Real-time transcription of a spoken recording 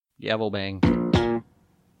Gavel bang.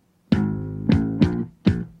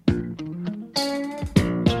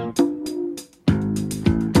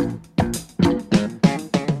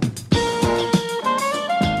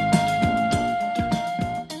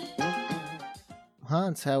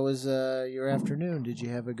 Hans, how was your afternoon? Did you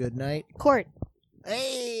have a good night? Court.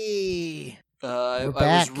 Hey! I was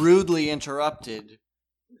back. rudely interrupted.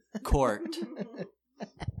 Court.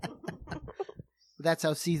 That's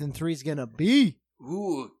how season 3's gonna be.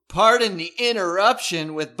 Ooh, pardon the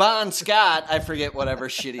interruption with Bon Scott. I forget whatever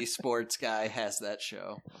shitty sports guy has that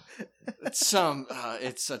show. It's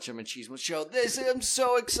such a machismo show. I'm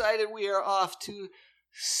so excited. We are off to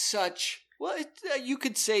such, you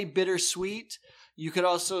could say bittersweet. You could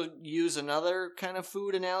also use another kind of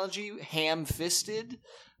food analogy, ham-fisted.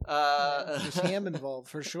 There's ham involved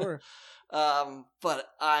for sure. But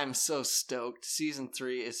I'm so stoked. Season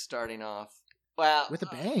 3 is starting off. Well, With a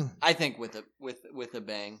bang. I think with a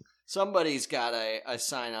bang. Somebody's got a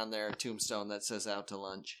sign on their tombstone that says "out to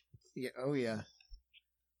lunch." Yeah. Oh yeah.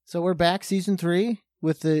 So we're back, season 3,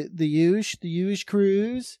 with the Huge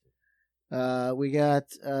cruise. We got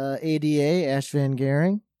ADA, Ash Van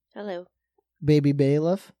Gering, Hello. Baby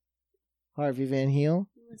Bailiff, Harvey Van Heel,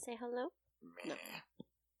 You want to say hello? Meh.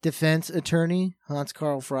 Defense Attorney, Hans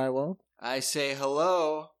Carl Frywald. I say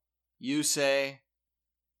hello. You say.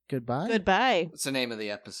 Goodbye. Goodbye. What's the name of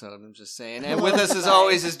the episode? I'm just saying. And with us, as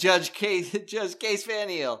always, is Judge Case Van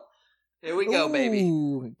Heel. Here we go, baby.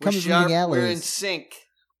 Ooh, We're coming from sharp. the We're in gallows. sync.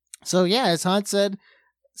 So yeah, as Hans said,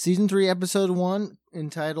 season 3, episode 1,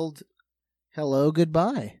 entitled "Hello,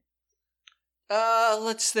 Goodbye."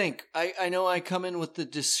 Let's think. I know I come in with the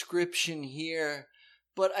description here,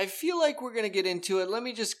 but I feel like we're gonna get into it. Let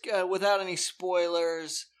me just, without any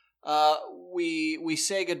spoilers, we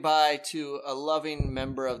say goodbye to a loving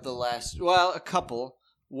member of a couple.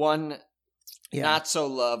 One not so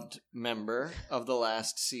loved member of the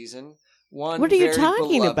last season. One What are you very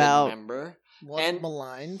talking beloved about? member. Wasn't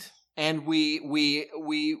maligned. And we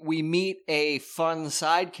meet a fun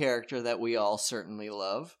side character that we all certainly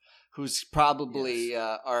love, who's probably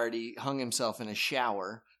already hung himself in a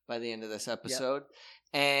shower by the end of this episode.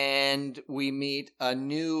 And we meet a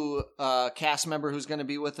new cast member who's going to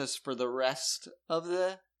be with us for the rest of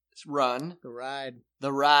the run. The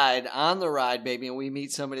ride. On the ride, baby. And we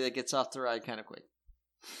meet somebody that gets off the ride kind of quick.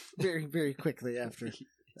 Very, very quickly after.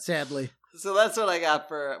 Sadly. So that's what I got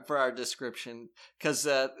for our description. Because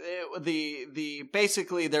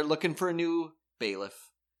basically they're looking for a new bailiff.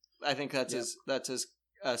 I think that's as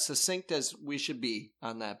succinct as we should be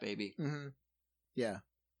on that, baby. Mm-hmm. Yeah.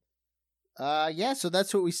 So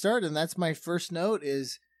that's what we start, and that's my first note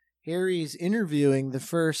is Harry's interviewing the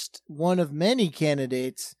first one of many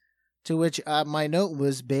candidates, to which my note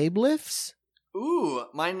was babe lifts. Ooh,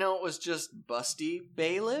 my note was just busty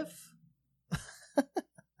bailiff.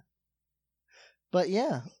 But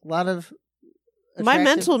yeah, a lot of My attractive-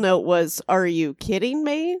 mental note was, are you kidding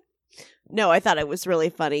me? No, I thought it was really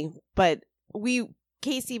funny. But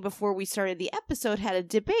Casey, before we started the episode, had a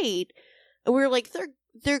debate. And we were like,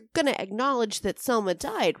 they're going to acknowledge that Selma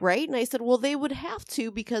died, right? And I said, well, they would have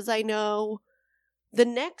to, because I know the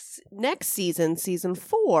next season, season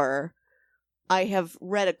 4, I have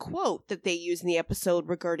read a quote that they use in the episode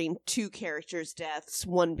regarding 2 characters' deaths,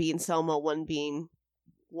 one being Selma, one being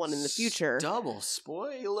one in the future. Double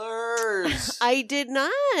spoilers. I did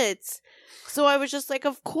not. So I was just like,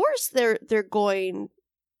 of course they're going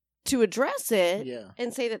to address it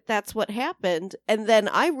and say that that's what happened. And then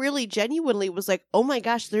I really genuinely was like, oh my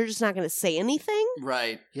gosh, they're just not going to say anything?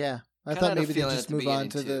 Right. Yeah. I Kinda thought had a maybe they'd feeling just at the move on beginning,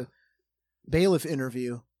 to too. the bailiff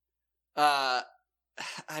interview. I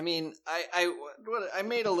mean, I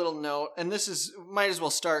made a little note, and this might as well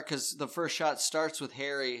start because the first shot starts with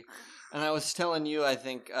Harry, and I was telling you, I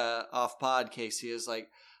think off pod, Casey, is like,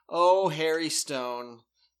 oh, Harry Stone.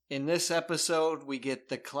 In this episode, we get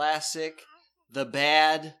the classic, the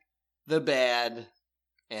bad,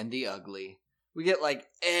 and the ugly. We get like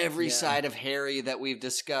every side of Harry that we've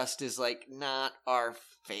discussed is like not our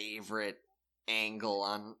favorite angle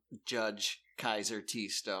on Judge Kaiser T.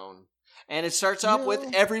 Stone. And it starts off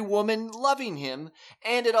with every woman loving him.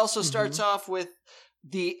 And it also starts off with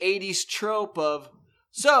the 80s trope of,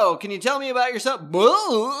 so, can you tell me about yourself?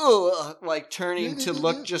 Like turning to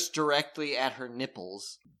look just directly at her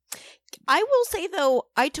nipples. I will say, though,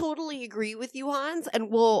 I totally agree with you, Hans,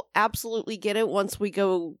 and we'll absolutely get it once we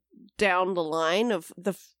go down the line of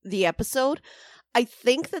the episode. I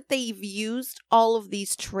think that they've used all of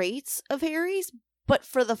these traits of Harry's, but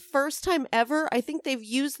for the first time ever, I think they've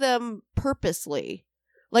used them purposely,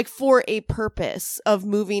 like for a purpose of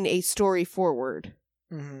moving a story forward.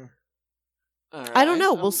 Mm-hmm. All I don't right.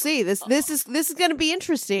 know. We'll see. This is going to be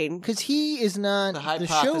interesting. Because he is not The the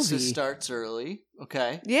hypothesis Shovey. starts early.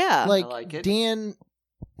 Okay. Yeah. Like, I like it. Dan,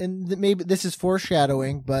 and maybe this is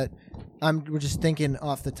foreshadowing, but we're just thinking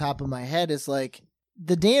off the top of my head is like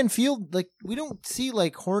the Dan Field. Like, we don't see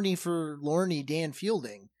like horny for Lorne Dan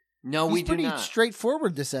Fielding. No, He's we do pretty not.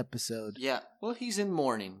 straightforward this episode. Yeah. Well, he's in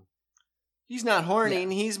mourning. He's not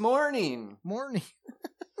horning. He's mourning. Morning.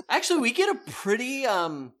 Actually, we get a pretty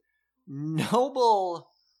noble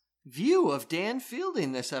view of Dan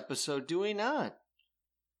Fielding this episode, do we not?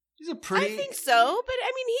 He's a pretty. I think so, but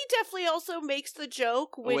I mean, he definitely also makes the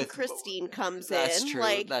joke when With- Christine comes That's in. true.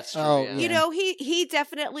 Like, That's true. Oh, yeah. you know, he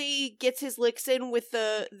definitely gets his licks in with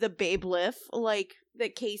the babe lift, like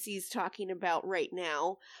that Casey's talking about right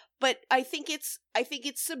now. But I think it's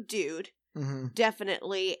subdued, Mm-hmm.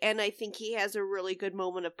 definitely, and I think he has a really good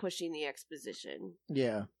moment of pushing the exposition.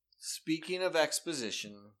 Yeah. Speaking of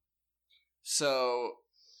exposition, so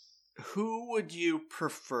who would you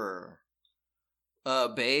prefer?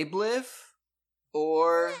 Babe Liff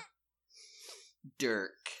or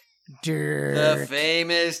Dirk? The Dirk.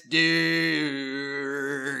 famous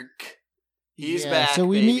Dirk. He's Yeah, back, so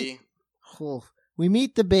we baby. We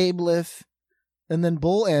meet the Babe Lift, and then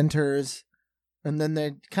Bull enters, and then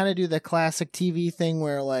they kind of do the classic TV thing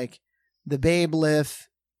where like the Babe Lift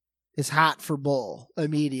is hot for Bull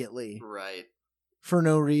immediately Right. for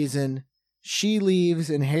no reason. She leaves,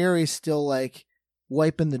 and Harry's still like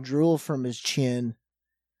wiping the drool from his chin,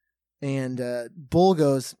 and Bull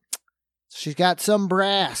goes, "She's got some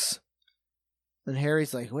brass," and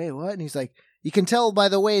Harry's like, "Wait, what?" And he's like, "You can tell by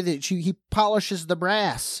the way that he polishes the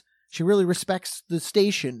brass. She really respects the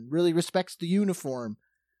station, really respects the uniform."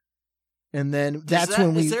 And then that's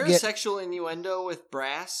when we is there a get. sexual innuendo with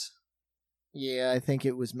brass? Yeah, I think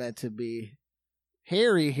it was meant to be.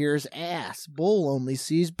 Harry hears ass. Bull only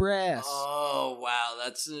sees brass. Oh wow,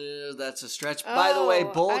 that's a stretch. By the way,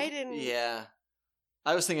 Oh, Bull. I didn't- Yeah,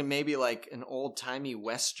 I was thinking maybe like an old timey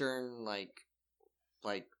western, like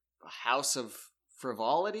a House of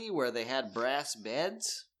Frivolity where they had brass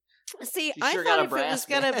beds. See, You I sure thought got a if it was brass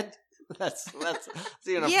gonna, bed? That's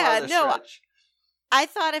even a Yeah, farther no, stretch. I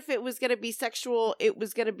thought if it was gonna be sexual, it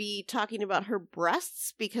was gonna be talking about her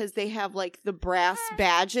breasts because they have like the brass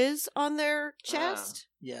badges on their chest.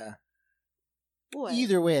 Yeah. What?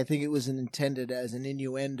 Either way, I think it was intended as an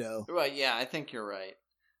innuendo, Right? Yeah, I think you're right.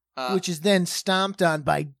 which is then stomped on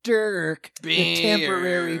by Dirk, the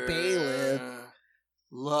temporary Beer. bailiff.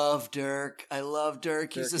 Love Dirk. I love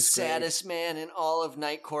Dirk. He's Dirk the is great. saddest man in all of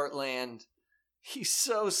Night Court Land. He's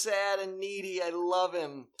so sad and needy. I love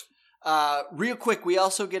him. Real quick, we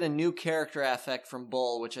also get a new character affect from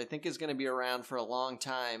Bull, which I think is going to be around for a long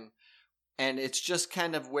time. And it's just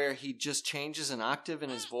kind of where he just changes an octave in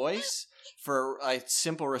his voice for a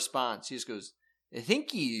simple response. He just goes,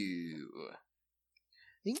 "Thank you."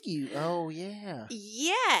 Thank you. Oh, yeah.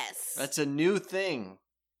 Yes. That's a new thing.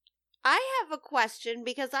 I have a question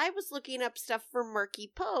because I was looking up stuff for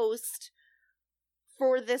Murky Post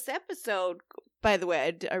for this episode. By the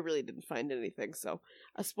way, I really didn't find anything, so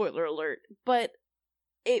a spoiler alert. But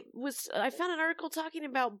I found an article talking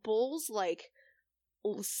about Bull's like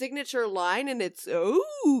signature line, and it's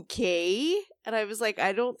okay. And I was like,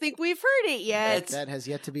 I don't think we've heard it yet. That has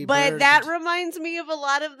yet to be But birthed. that reminds me of a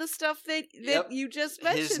lot of the stuff that Yep. you just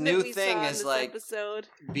mentioned. His that new we thing saw in is this like- episode.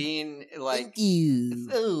 Being like, Thank you.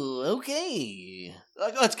 oh, okay.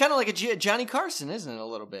 Like, it's kind of like a Johnny Carson, isn't it? A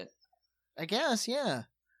little bit. I guess, yeah.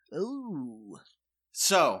 Ooh.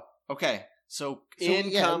 So, okay. So in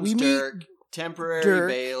yeah, comes we meet Dirk, temporary Dirk.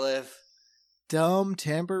 bailiff. Dumb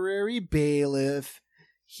temporary bailiff.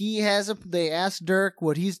 They asked Dirk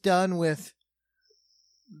what he's done with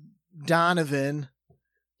Donovan,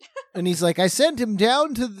 and he's like, I sent him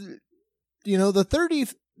down to the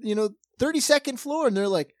 32nd floor, and they're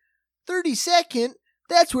like, 32nd?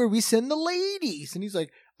 That's where we send the ladies. And he's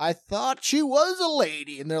like, I thought she was a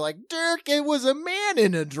lady. And they're like, Dirk, it was a man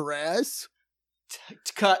in a dress.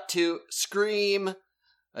 Cut to Scream.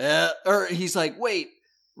 Or he's like, wait,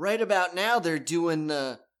 right about now they're doing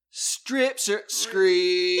the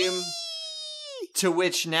Scream. To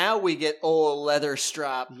which now we get old leather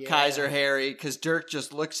strap Yeah. Kaiser Harry, because Dirk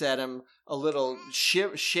just looks at him a little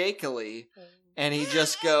shakily, and he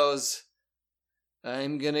just goes,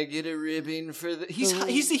 "I'm gonna get a ribbon for the."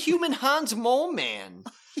 He's the human Hans Mole Man.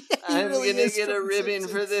 I'm really gonna is get a from ribbon for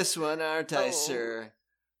Simpsons. this one, aren't I, Oh. sir?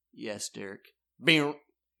 Yes, Dirk. Boom,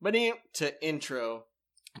 ba-ding, to intro,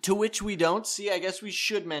 to which we don't see. I guess we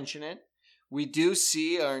should mention it. We do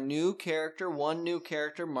see our new character, one new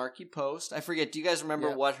character, Marky Post. I forget. Do you guys remember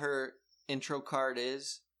Yeah. what her intro card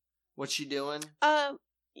is? What's she doing?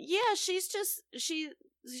 Yeah, she's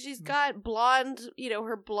got blonde,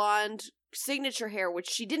 her blonde signature hair, which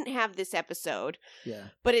she didn't have this episode. Yeah.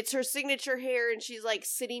 But it's her signature hair, and she's like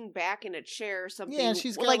sitting back in a chair or something. Yeah,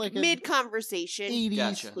 she's got like mid conversation. 80s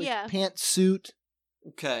Gotcha. pantsuit.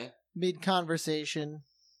 Okay. Mid conversation.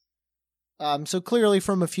 So clearly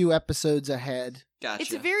from a few episodes ahead. Gotcha.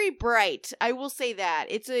 It's very bright. I will say that.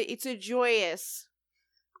 It's a joyous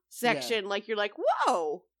section. Yeah. Like you're like,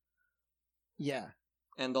 whoa. Yeah.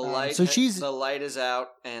 And the light the light is out,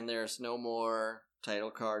 and there's no more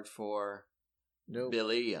title card for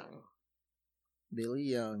Billy Young. Billy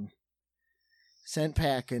Young. Sent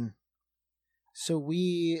packing. So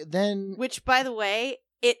we then... Which, by the way,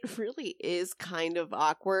 it really is kind of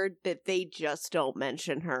awkward that they just don't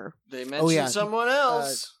mention her. They mention someone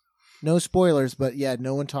else. No spoilers, but yeah,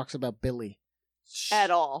 no one talks about Billy.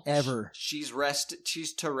 At all. Ever. She's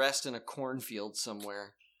to rest in a cornfield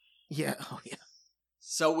somewhere. Yeah, oh yeah.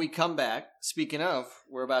 So we come back. Speaking of,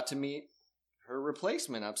 we're about to meet her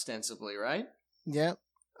replacement, ostensibly, right? Yeah.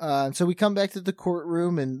 So we come back to the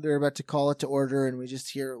courtroom, and they're about to call it to order, and we just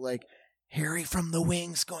hear, like, Harry from the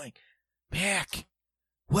wings going, back.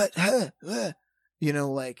 What?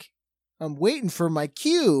 Like, I'm waiting for my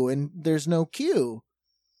cue, and there's no cue.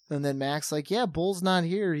 And then Mac's like, yeah, Bull's not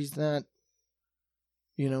here. He's not,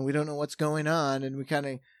 we don't know what's going on. And we kind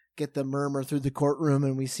of get the murmur through the courtroom,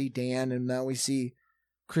 and we see Dan, and now we see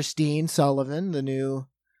Christine Sullivan, the new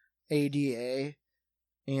ADA.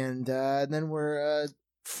 And then we're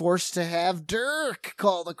forced to have Dirk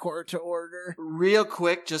call the court to order. Real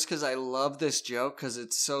quick, just because I love this joke, because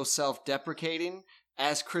it's so self-deprecating.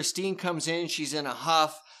 As Christine comes in, she's in a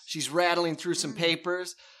huff. She's rattling through some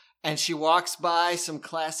papers. And she walks by some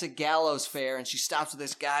classic gallows fare, and she stops with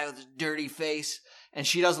this guy with a dirty face. And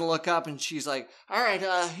she doesn't look up, and she's like, all right,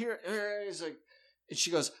 here is like... And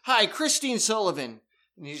she goes, hi, Christine Sullivan.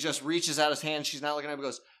 And he just reaches out his hand. She's not looking up. He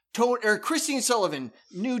goes, Christine Sullivan,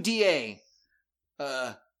 new DA.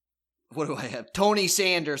 What do I have? Tony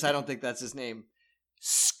Sanders. I don't think that's his name.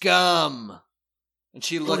 Scum. And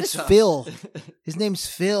she looks up. Phil. His name's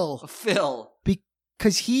Phil. Phil.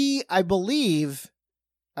 Because I believe,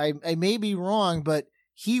 I may be wrong, but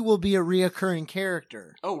he will be a reoccurring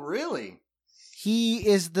character. Oh, really? He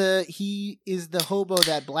is the hobo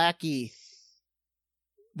that Blackie,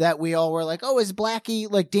 that we all were like, oh, is Blackie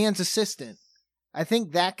like Dan's assistant? I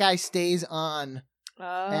think that guy stays on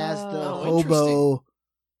as the hobo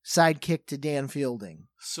sidekick to Dan Fielding.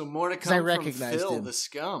 So more to come from Phil, the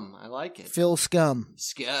Scum. I like it. Phil Scum.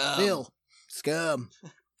 Phil Scum.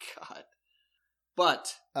 God.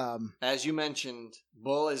 But, as you mentioned,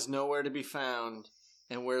 Bull is nowhere to be found,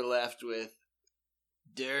 and we're left with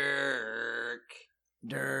Dirk.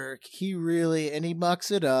 He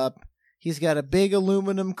mucks it up. He's got a big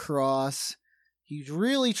aluminum cross. He's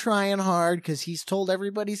really trying hard because he's told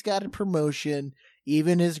everybody he's got a promotion,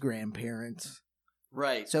 even his grandparents.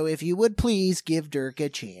 Right. So if you would please give Dirk a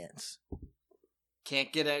chance.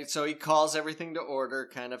 Can't get it. So he calls everything to order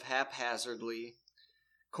kind of haphazardly.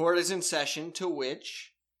 Court is in session, to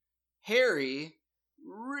which Harry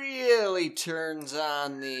really turns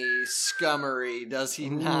on the scummery, does he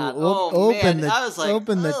not? Open I was like,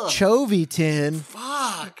 the Chovy tin.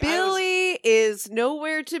 Fuck. Billy is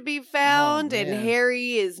nowhere to be found, and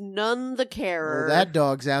Harry is none the carer. Well, that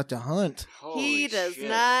dog's out to hunt. He does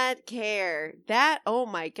not care. Oh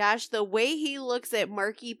my gosh, the way he looks at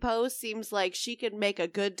Marky Poe seems like she could make a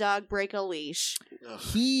good dog break a leash.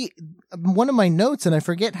 One of my notes, and I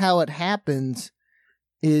forget how it happens,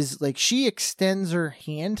 is like she extends her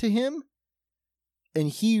hand to him, and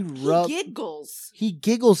he giggles. He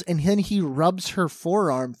giggles, and then he rubs her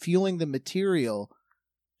forearm, feeling the material,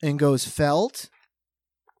 and goes, felt?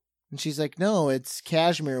 And she's like, no, it's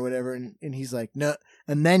cashmere or whatever. And he's like, no.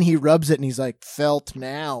 And then he rubs it, and he's like, felt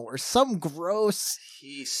now, or some gross.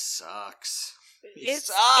 He sucks.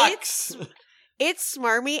 It's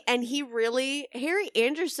smarmy, and Harry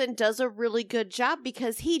Anderson does a really good job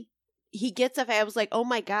because he gets up. I was like, oh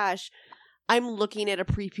my gosh, I'm looking at a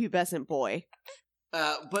prepubescent boy.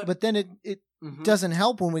 But then it doesn't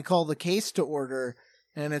help when we call the case to order,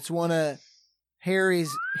 and it's one of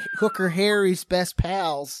Hooker Harry's best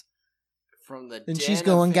pals. And she's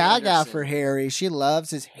going gaga for Harry. She loves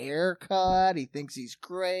his haircut. He thinks he's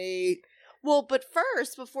great. Well, but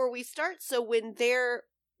first, before we start, so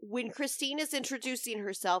when Christine is introducing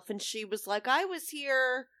herself, and she was like, I was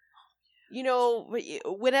here,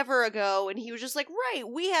 whenever ago, and he was just like, right,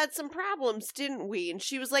 we had some problems, didn't we? And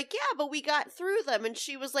she was like, yeah, but we got through them. And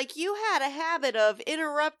she was like, you had a habit of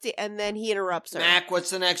interrupting, and then he interrupts her. Mac, what's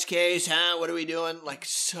the next case, huh? What are we doing? Like,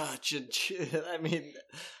 such a... I mean,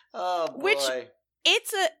 oh boy.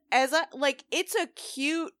 it's a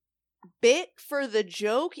cute bit for the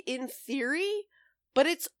joke in theory, but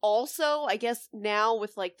it's also, I guess now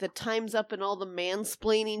with like the Time's Up and all the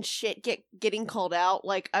mansplaining shit getting called out,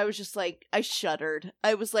 like I was just like, I shuddered.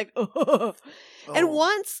 I was like, oh. And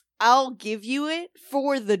once I'll give you it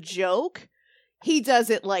for the joke, he does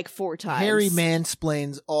it like 4 times. Harry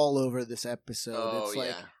mansplains all over this episode. Oh, it's like,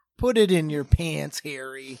 yeah. put it in your pants,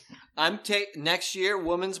 Harry. Next year,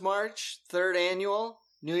 Women's March, 3rd annual,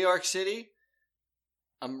 New York City.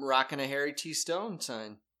 I'm rocking a Harry T. Stone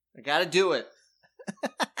sign. I gotta do it.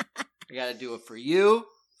 I gotta do it for you,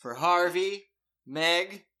 for Harvey,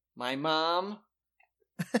 Meg, my mom,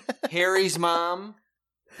 Harry's mom.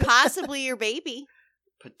 Possibly your baby.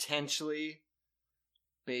 Potentially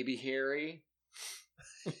baby Harry.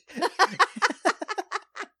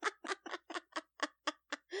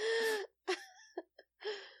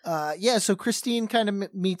 So Christine kind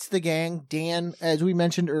of meets the gang. Dan, as we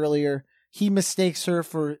mentioned earlier, he mistakes her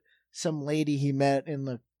for some lady he met in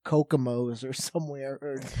the Kokomo's or somewhere,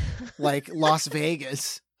 or like Las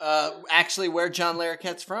Vegas. Actually, where John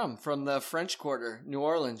Larroquette's from the French Quarter, New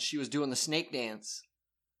Orleans. She was doing the snake dance.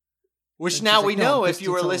 Which And now she's we like, "No, know, I'm if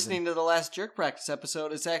you were Christy listening to the last Jerk Practice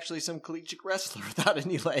episode, it's actually some collegiate wrestler without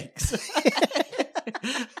any legs.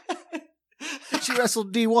 She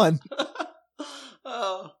wrestled D1.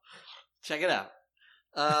 Oh, check it out.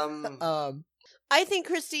 I think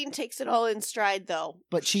Christine takes it all in stride, though.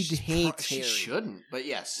 But she hates She Harry. shouldn't, but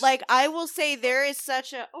yes. Like, I will say there is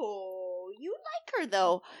such a... you like her,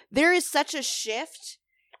 though. There is such a shift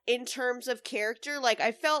in terms of character. Like,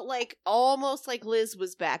 I felt like almost like Liz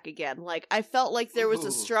was back again. Like, I felt like there was Ooh.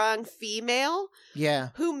 a strong female Yeah.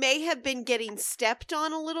 who may have been getting stepped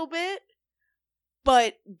on a little bit,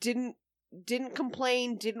 but didn't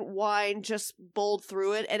complain, didn't whine, just bowled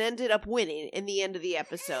through it and ended up winning in the end of the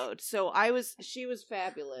episode. So she was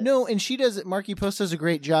fabulous. No, and she does it. Marky Post does a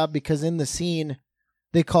great job because in the scene,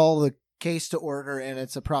 they call the case to order and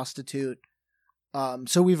it's a prostitute.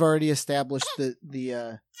 So we've already established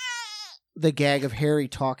the gag of Harry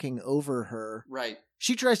talking over her. Right.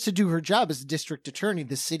 She tries to do her job as district attorney,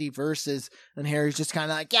 the city versus, and Harry's just kind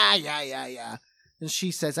of like, yeah. And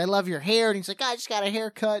she says, I love your hair. And he's like, I just got a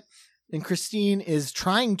haircut. And Christine is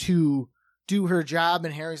trying to do her job.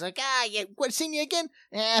 And Harry's like, yeah, what, seen you again?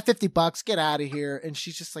 $50, get out of here. And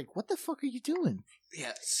she's just like, what the fuck are you doing?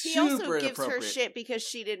 Yeah, He super also gives her inappropriate. shit because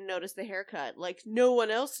she didn't notice the haircut. Like, no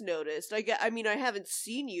one else noticed. I mean, I haven't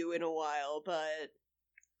seen you in a while, but...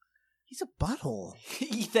 He's a butthole.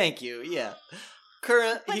 Thank you, yeah.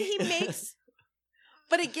 But he makes...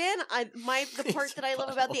 But again, the part that I love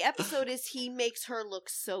about the episode is he makes her look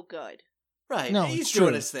so good. Right, No, he's it's doing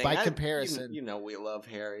true. his thing. By comparison. You know we love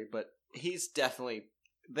Harry, but he's definitely...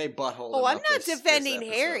 They butthole him Oh, I'm up not this defending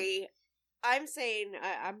episode. Harry. I'm saying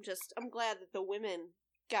I'm glad that the women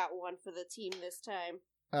got one for the team this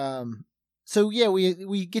time. So yeah,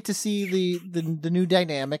 we get to see the new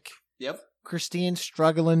dynamic. Yep. Christine's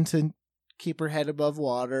struggling to keep her head above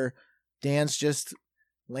water. Dan's just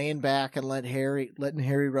laying back and letting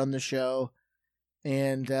Harry run the show.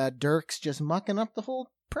 And Dirk's just mucking up the whole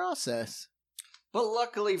process. But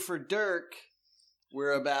luckily for Dirk,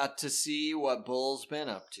 we're about to see what Bull's been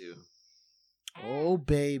up to. Oh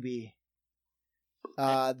baby.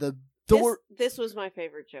 The door. This was my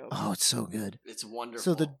favorite joke. Oh, it's so good. It's wonderful.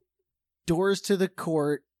 So the doors to the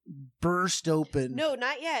court burst open. No,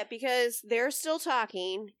 not yet, because they're still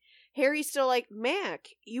talking. Harry's still like, Mac,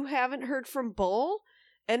 you haven't heard from Bull?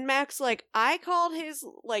 And Mac's like, I called his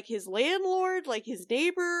landlord, like his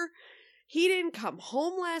neighbor. He didn't come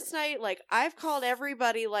home last night. Like, I've called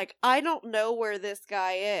everybody. Like, I don't know where this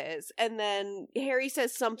guy is. And then Harry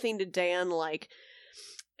says something to Dan, like,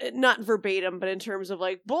 not verbatim, but in terms of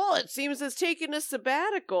like, Bull, it seems it's taken a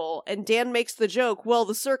sabbatical. And Dan makes the joke, well,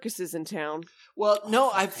 the circus is in town. Well, no,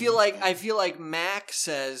 I feel like Mac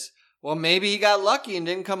says, well, maybe he got lucky and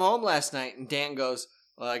didn't come home last night. And Dan goes,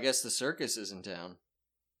 well, I guess the circus is in town.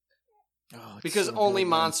 Oh, it's Because so only good,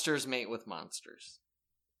 man. monsters mate with monsters.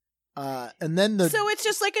 And then So it's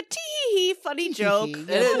just like a tee-hee funny joke. Tee-hee. It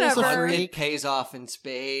is, Bull's a Whatever. freak. it pays off in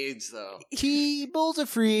spades, though. Bull's a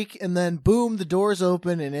freak, and then boom, the doors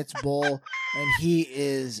open, and it's Bull, and he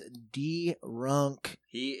is drunk.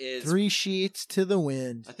 He is. 3 sheets to the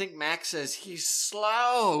wind. I think Mac says he's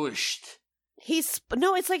slouched.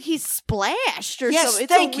 It's like he's splashed or Yes, something.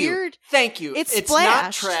 It's thank a you. weird. Thank you. It's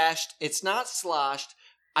not splashed. trashed. It's not sloshed.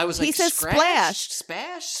 I was like, He says scratched?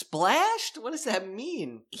 splashed. Splashed? What does that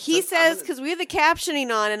mean? He says, because we have the captioning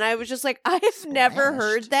on, and I was just like, I have never Splashed.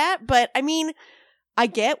 heard that, but I mean, I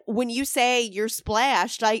get when you say you're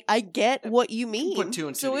splashed. I get what you mean. Put two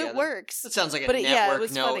and two so together. it works. That sounds like a But network it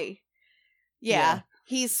was note. funny. Yeah,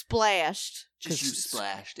 he's splashed. Just use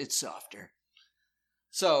splashed. It's softer.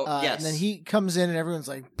 So, yes. And then he comes in and everyone's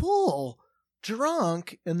like, Bull,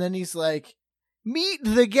 drunk. And then he's like, meet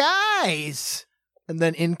the guys. And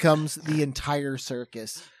then in comes the entire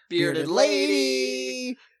circus. Bearded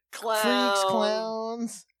lady, clown. Freaks,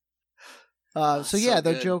 clowns. So yeah, so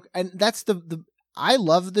the good. joke, and that's the I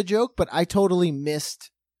love the joke, but I totally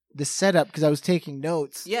missed the setup because I was taking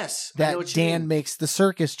notes. Yes, I know That what you Dan mean. makes the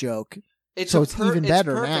circus joke. It's so it's even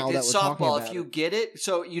better perfect. now that it's we're talking softball about if you it. get it.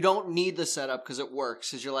 So you don't need the setup because it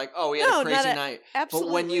works. Because you're like, oh, we had No, a crazy not night. Absolutely.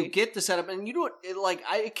 But when you get the setup, and you don't,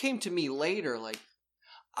 it came to me later, like,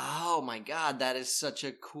 oh my god, that is such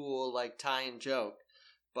a cool like tie-in joke.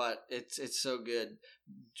 But it's so good.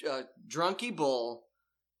 Drunky Bull,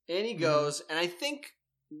 and he goes, and I think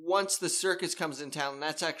once the circus comes in town,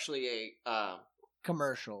 that's actually a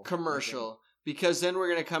Commercial. Because then we're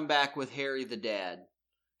gonna come back with Harry the Dad.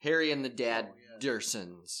 Harry and the Dad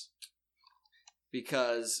Dursons.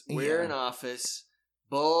 Because we're in office,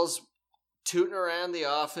 Bull's tooting around the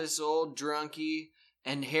office, old drunky,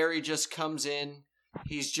 and Harry just comes in.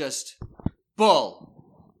 He's just,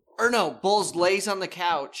 Bull's lays on the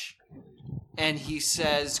couch, and he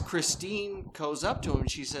says, Christine goes up to him,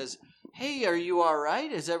 and she says, hey, are you all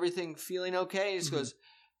right? Is everything feeling okay? He just goes,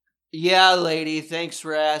 yeah, lady, thanks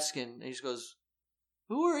for asking. And he just goes,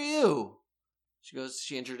 who are you?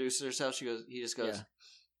 She introduces herself. He just goes,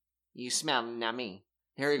 you smell nummy.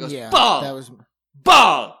 Harry goes, Bull! That was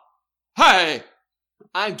Bull! Hey!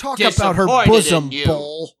 I'm talk disappointed about her bosom, in you.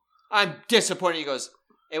 Bull. I'm disappointed. He goes,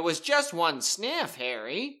 it was just one sniff,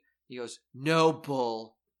 Harry. He goes, no,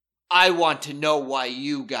 Bull. I want to know why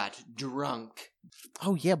you got drunk.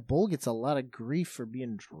 Oh yeah, Bull gets a lot of grief for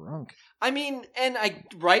being drunk. I mean, and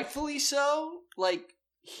rightfully so. Like,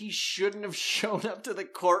 he shouldn't have shown up to the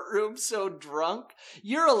courtroom so drunk.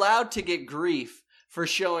 You're allowed to get grief for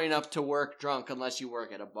showing up to work drunk unless you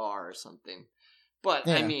work at a bar or something. But,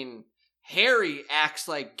 I mean, Harry acts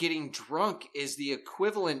like getting drunk is the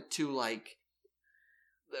equivalent to, like,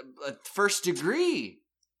 a first degree.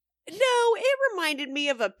 No, it reminded me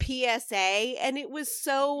of a PSA, and it was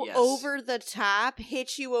so over the top,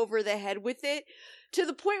 hit you over the head with it, to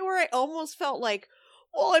the point where I almost felt like,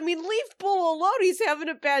 well, I mean, leave Bull alone. He's having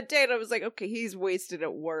a bad day. And I was like, okay, he's wasted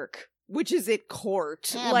at work, which is at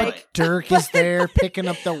court. Yeah, like but Dirk is there picking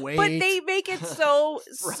up the weight. But they make it so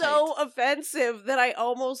Right. so offensive that I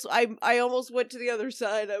almost went to the other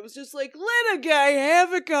side. I was just like, let a guy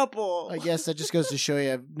have a couple. I guess that just goes to show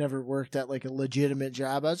you I've never worked at like a legitimate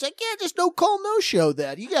job. I was like, yeah, just no call, no show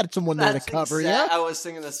that. You got someone there to cover you. I was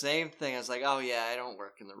thinking the same thing. I was like, oh yeah, I don't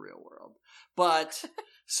work in the real world. But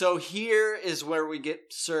so here is where we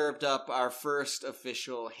get served up our first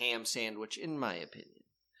official ham sandwich, in my opinion.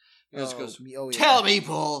 He goes, tell me,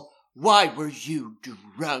 Bull, why were you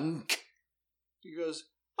drunk? He goes,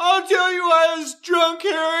 I'll tell you why I was drunk,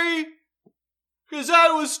 Harry. Because I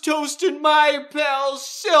was toasting my pal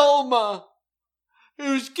Selma,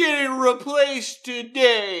 who's getting replaced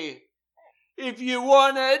today. If you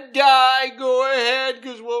want to die, go ahead,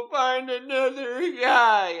 because we'll find another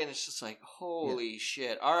guy. And it's just like, holy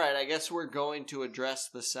shit. All right, I guess we're going to address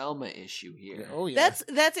the Selma issue here. Oh, yeah.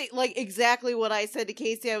 That's like exactly what I said to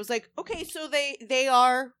Casey. I was like, okay, so they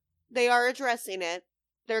are addressing it.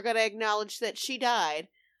 They're going to acknowledge that she died.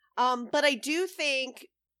 But I do think,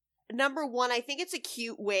 number one, I think it's a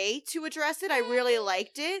cute way to address it. I really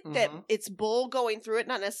liked it, that it's Bull going through it,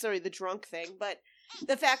 not necessarily the drunk thing, but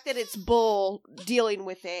the fact that it's Bull dealing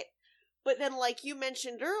with it. But then, like you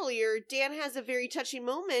mentioned earlier, Dan has a very touching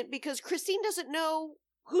moment because Christine doesn't know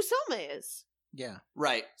who Selma is. Yeah.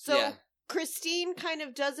 Right. So yeah. Christine kind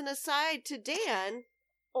of does an aside to Dan.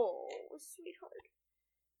 Oh, sweetheart.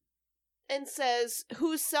 And says,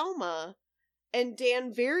 who's Selma? And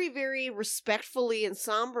Dan very, very respectfully and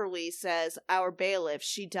somberly says, our bailiff,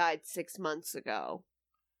 she died 6 months ago.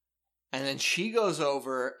 And then she goes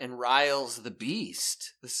over and riles the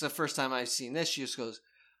beast. This is the first time I've seen this. She just goes,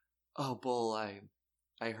 oh, Bull, I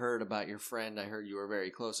heard about your friend. I heard you were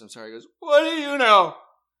very close. I'm sorry. He goes, what do you know?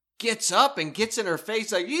 Gets up and gets in her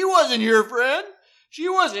face like, he wasn't your friend. She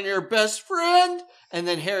wasn't your best friend. And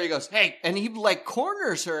then Harry goes, hey. And he like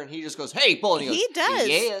corners her and he just goes, hey, Bull. And he goes, does.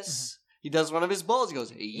 Yes. He does one of his bulls. He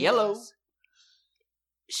goes, yellow.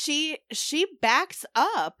 Yes. She backs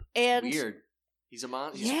up and... Weird. He's a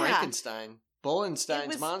monster. He's Frankenstein.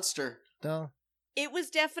 Bullenstein's monster. No. It was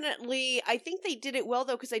definitely, I think they did it well,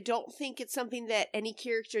 though, because I don't think it's something that any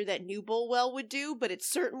character that knew Bulwell would do, but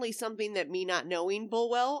it's certainly something that me not knowing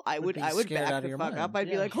Bulwell, I would scared back out of the your fuck mind. up. I'd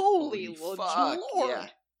be Yeah. like, holy Fuck, Lord. yeah.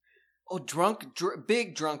 Oh,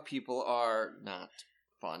 big drunk people are not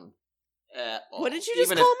fun at all. What did you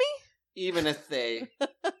just call me? Even if they...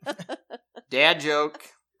 Dad joke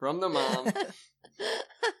from the mom.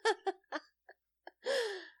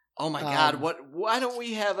 Oh my God! Why don't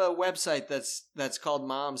we have a website that's called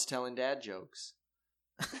Moms Telling Dad Jokes?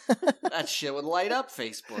 That shit would light up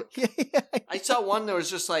Facebook. I saw one that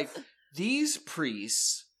was just like, these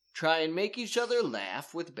priests try and make each other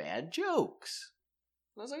laugh with bad jokes.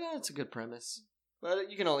 I was like, oh, that's a good premise,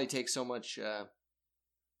 but you can only take so much good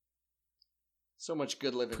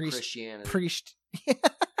living Christianity. Priest.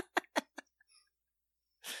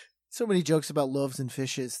 So many jokes about loaves and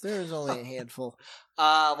fishes. There's only a handful.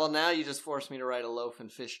 Well, now you just forced me to write a loaf and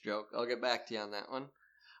fish joke. I'll get back to you on that one.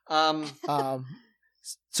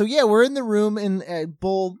 So yeah, we're in the room and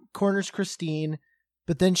Bull corners Christine,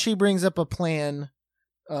 but then she brings up a plan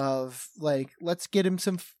of like, let's get him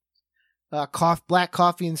some black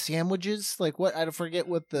coffee and sandwiches. Like what? I forget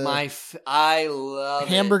what the I love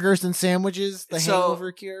hamburgers and sandwiches. The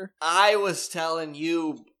hangover cure. I was telling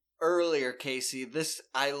you earlier, Casey,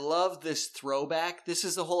 I love this throwback. This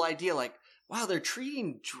is the whole idea. Like, wow, they're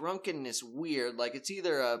treating drunkenness weird. Like it's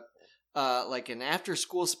either like an after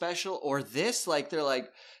school special or this. Like they're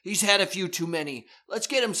like, he's had a few too many. Let's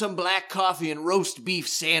get him some black coffee and roast beef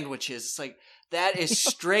sandwiches. It's like that is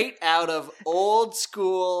straight out of old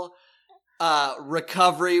school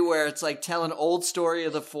recovery, where it's like telling old story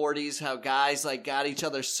of the 40s, how guys like got each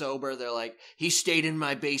other sober. They're like, he stayed in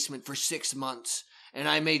my basement for 6 months. And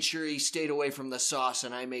I made sure he stayed away from the sauce,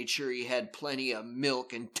 and I made sure he had plenty of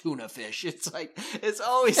milk and tuna fish. It's like, it's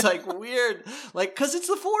always like weird, like, cause it's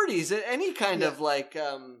the 40s. Any kind of like,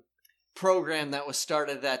 program that was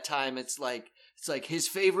started at that time, it's like his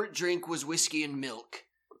favorite drink was whiskey and milk.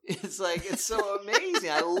 It's like, it's so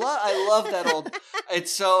amazing. I love that old,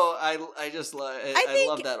 it's so, I just love, I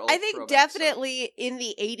love that old I think definitely song. In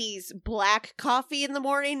the 80s, black coffee in the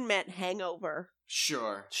morning meant hangover.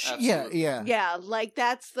 Sure. Yeah. Like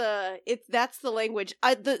that's the language.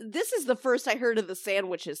 This is the first I heard of the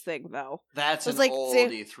sandwiches thing, though. That's an like,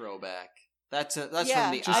 oldie throwback. That's from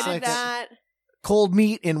the just like that. Cold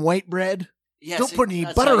meat and white bread. Yes, don't put any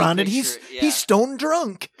butter on it. He's stone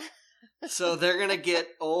drunk. So they're gonna get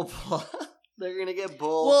they're gonna get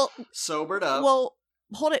Bull sobered up. Well,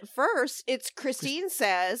 hold it first. It's Christine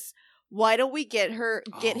says, why don't we get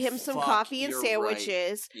him some coffee and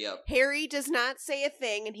sandwiches? Right. Yep. Harry does not say a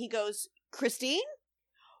thing, and he goes, Christine,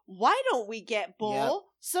 why don't we get Bull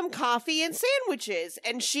some coffee and sandwiches?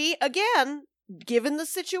 And she, again, given the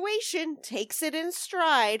situation, takes it in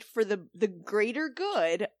stride for the greater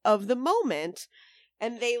good of the moment,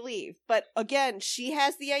 and they leave. But again, she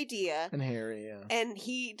has the idea. And Harry, and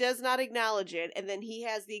he does not acknowledge it, and then he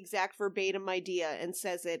has the exact verbatim idea and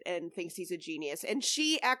says it and thinks he's a genius. And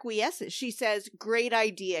she acquiesces. She says, great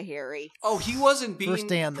idea, Harry. Oh, he wasn't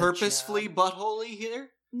being purposefully buttholey here?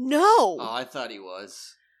 No. Oh, I thought he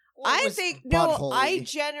was. Well, I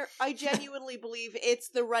genuinely believe it's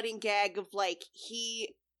the running gag of like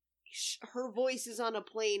her voice is on a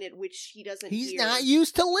plane at which he doesn't He's hear. not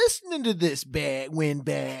used to listening to this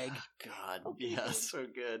windbag. God, yeah, so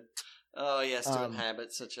good. Oh, yes, to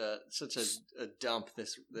inhabit such a dump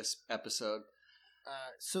this episode.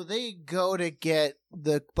 So they go to get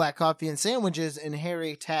the black coffee and sandwiches, and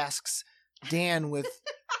Harry tasks Dan with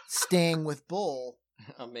staying with Bull.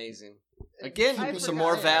 Amazing. Again, some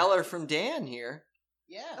more valor from Dan here.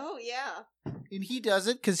 Yeah. Oh, yeah. And he does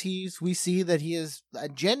it because we see that he is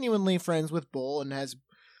genuinely friends with Bull and has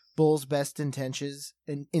Bull's best intentions.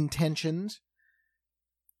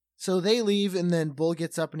 So they leave, and then Bull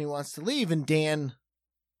gets up and he wants to leave, and Dan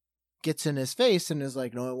gets in his face and is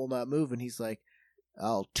like, no, I will not move. And he's like,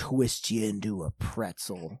 I'll twist you into a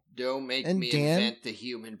pretzel. Don't make me invent the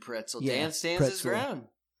human pretzel. Yeah, Dan stands his ground.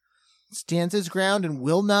 Stands his ground and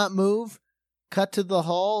will not move. Cut to the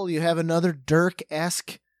hall. You have another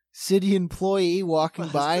Dirk-esque city employee walking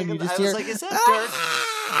by, and you just hear, like, is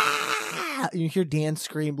that Dirk? You hear Dan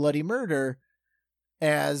scream bloody murder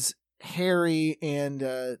as Harry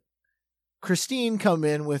and Christine come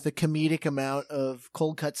in with a comedic amount of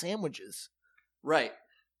cold cut sandwiches. Right.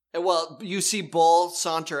 Well, you see Bull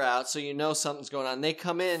saunter out, so you know something's going on. They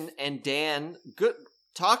come in, and Dan,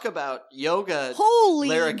 talk about yoga. Holy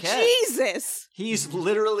Larroquette. Jesus! He's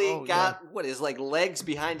literally got his like legs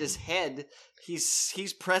behind his head.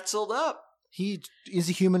 He's pretzeled up. He is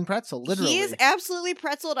a human pretzel, literally. He is absolutely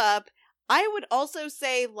pretzeled up. I would also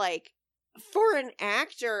say, like, for an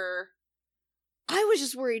actor, I was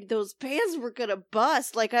just worried those pants were gonna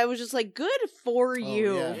bust. Like, I was just like, good for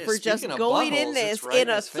you yeah. for just speaking of going in buttholes, this it's right in in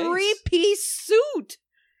a his face. 3-piece suit.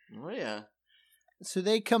 Oh yeah. So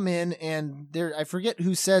they come in, and I forget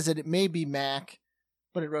who says it. It may be Mac,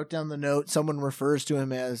 but it wrote down the note. Someone refers to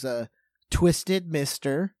him as Twisted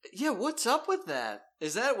Mister. Yeah, what's up with that?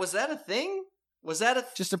 Was that a thing? Was that a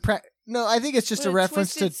Just no, I think it's just a With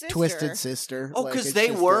reference to Twisted Sister. Twisted Sister. Oh, Like, because it's they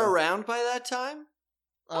just were around by that time?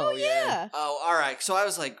 Oh, yeah. Oh, all right. So I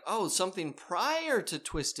was like, oh, something prior to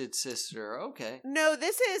Twisted Sister. Okay. No,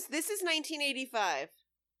 this is 1985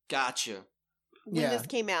 Gotcha. when Yeah. this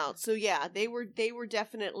came out. So yeah, they were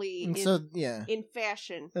definitely And in, so, yeah. in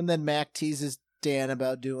fashion. And then Mac teases Dan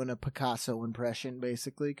about doing a Picasso impression,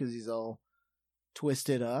 basically, because he's all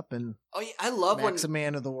twisted up, and Oh, yeah. I love Mac's a when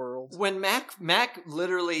man of the world. Mac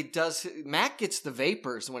literally does. Mac gets the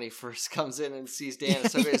vapors when he first comes in and sees Dan.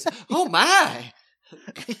 So he's, oh my!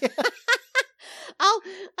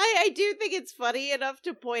 I do think it's funny enough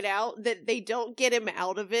to point out that they don't get him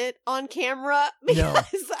out of it on camera because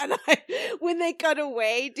when they cut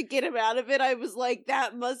away to get him out of it, I was like,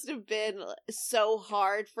 that must have been so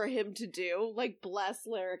hard for him to do. Like, bless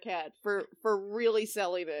Larroquette for really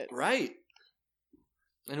selling it. Right.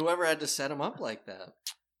 And whoever had to set him up like that.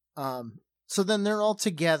 So then they're all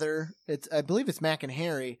together. I believe it's Mac and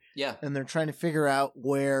Harry, Yeah. and they're trying to figure out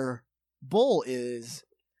where Bull is.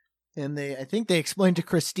 And I think they explained to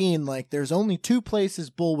Christine, like, there's only 2 places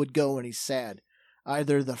Bull would go when he's sad.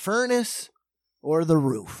 Either the furnace or the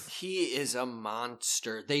roof. He is a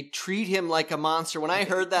monster. They treat him like a monster. When I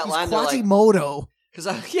heard that He's line, they're like, Quasimodo.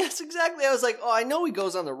 yes, exactly. I was like, oh, I know he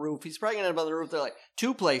goes on the roof. He's probably going to end up on the roof. They're like,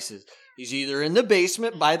 2 places. He's either in the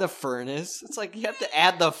basement by the furnace. It's like, you have to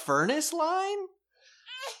add the furnace line?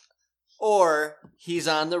 Or he's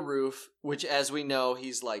on the roof, which, as we know,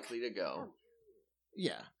 he's likely to go.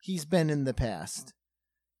 Yeah, he's been in the past.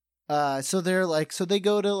 So they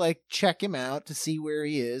go to, like, check him out to see where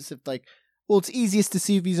he is. If, like, well, it's easiest to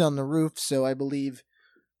see if he's on the roof, so I believe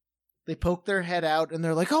they poke their head out and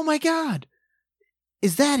they're like, oh my god,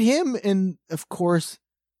 is that him? And, of course,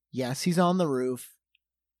 yes, he's on the roof,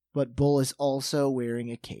 but Bull is also wearing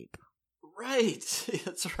a cape. Right.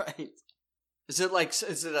 That's right. Is it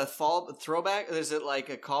a throwback? Is it like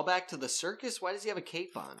a callback to the circus? Why does he have a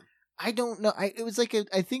cape on? I don't know. I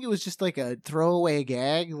think it was just like a throwaway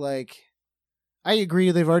gag. Like, I agree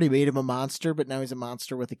they've already made him a monster, but now he's a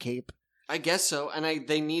monster with a cape. I guess so. And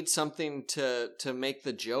they need something to make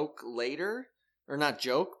the joke later. Or not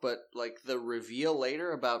joke, but like the reveal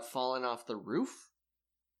later about falling off the roof.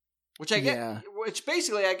 Which which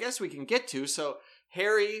basically I guess we can get to. So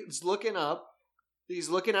Harry's looking up. He's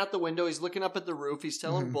looking out the window. He's looking up at the roof. He's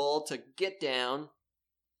telling Bull to get down.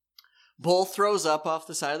 Bull throws up off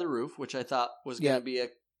the side of the roof, which I thought was going to be a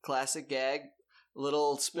classic gag. A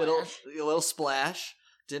little spittle, a little splash.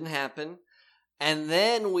 Didn't happen. And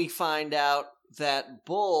then we find out that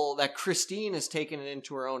Christine has taken it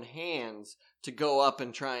into her own hands to go up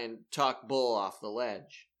and try and talk Bull off the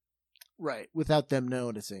ledge. Right, without them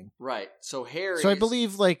noticing. Right. So Harry. So I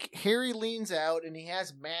believe, like, Harry leans out and he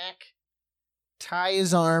has Mac tie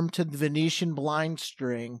his arm to the Venetian blind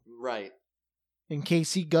string. Right. In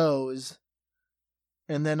case he goes.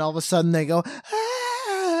 And then all of a sudden they go,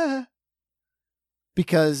 ah!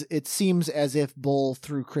 Because it seems as if Bull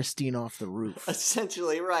threw Christine off the roof.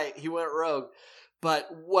 Essentially, right. He went rogue. But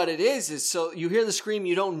what it is so you hear the scream,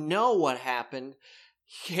 you don't know what happened.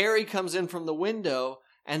 Harry comes in from the window,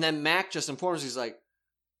 and then Mac just informs, he's like,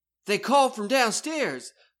 they called from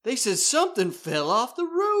downstairs. They said something fell off the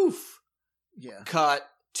roof. Yeah. Cut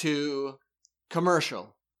to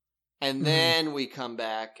commercial. And then we come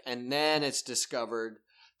back, and then it's discovered.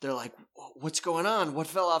 They're like, what's going on? What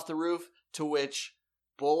fell off the roof? To which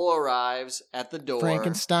Bull arrives at the door.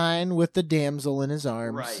 Frankenstein with the damsel in his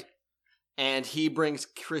arms. Right. And he brings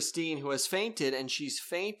Christine, who has fainted, and she's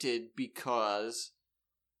fainted because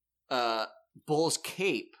Bull's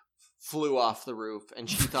cape flew off the roof, and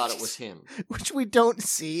she thought it was him. Which we don't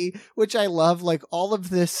see, which I love. Like, all of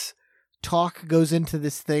this talk goes into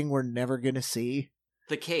this thing we're never going to see.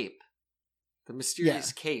 The cape. The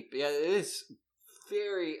mysterious cape. Yeah, it is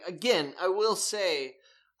very... Again, I will say,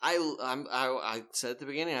 I said at the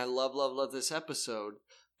beginning, I love this episode,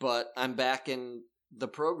 but I'm back in the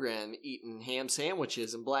program eating ham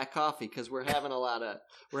sandwiches and black coffee because we're having a lot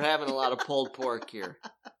of pulled pork here.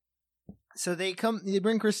 So they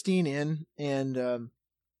bring Christine in, and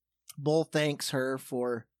Bull thanks her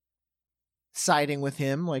for siding with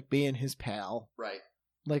him, like being his pal. Right.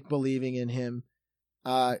 Like believing in him.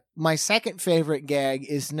 My second favorite gag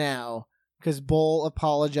is now because Bull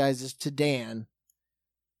apologizes to Dan.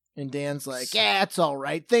 And Dan's like, yeah, it's all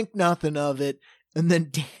right. Think nothing of it. And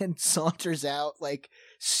then Dan saunters out, like,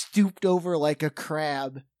 stooped over like a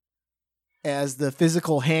crab as the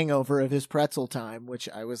physical hangover of his pretzel time, which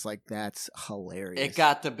I was like, that's hilarious. It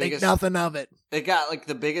got the biggest... Think nothing of it. It got, like,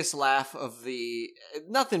 the biggest laugh of the...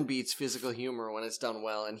 Nothing beats physical humor when it's done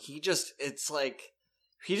well. And it's like...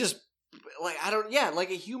 He just... Like, I don't... Yeah, like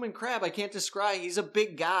a human crab. I can't describe... He's a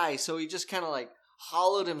big guy, so he just kind of, like,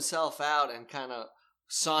 hollowed himself out and kind of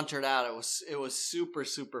sauntered out. It was super,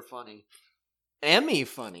 super funny. Emmy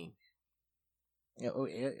funny.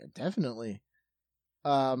 Yeah, definitely.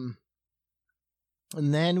 And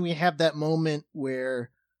then we have that moment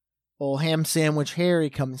where old Ham Sandwich Harry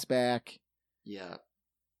comes back. Yeah.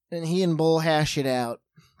 And he and Bull hash it out.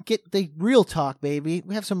 Get the real talk, baby.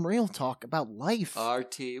 We have some real talk about life.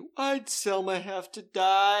 RT, why'd Selma have to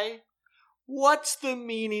die? What's the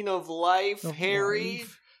meaning of life, Harry?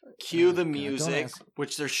 Life? Cue the God, music,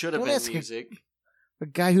 which there should have been music. A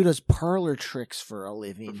guy who does parlor tricks for a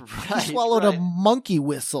living. Right, he swallowed a monkey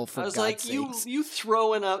whistle for God's God's sakes. like, you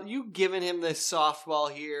throwing up, you giving him this softball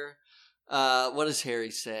here. What does Harry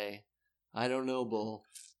say? I don't know, Bull.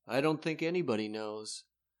 I don't think anybody knows.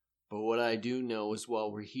 But what I do know is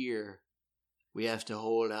while we're here, we have to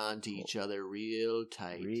hold on to each other real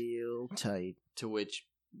tight. Real tight. To which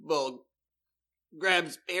Bull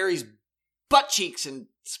grabs Harry's butt cheeks and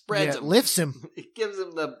spreads him. Lifts him. It gives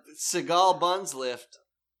him the Seagal buns lift.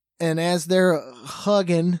 And as they're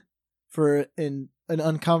hugging for an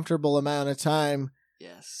uncomfortable amount of time,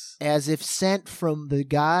 yes, as if sent from the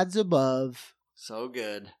gods above, so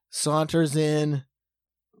good, saunters in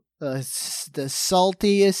the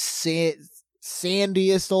saltiest,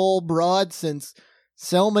 sandiest old broad since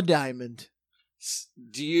Selma Diamond.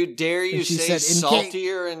 Dare you say said,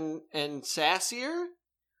 saltier and sassier?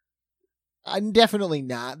 I'm definitely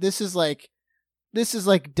not. This is like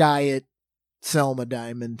diet Selma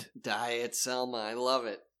Diamond. Diet Selma, I love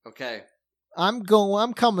it. Okay. I'm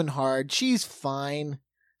coming hard. She's fine.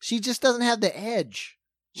 She just doesn't have the edge.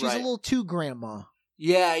 She's a little too grandma.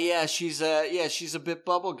 Yeah, she's a bit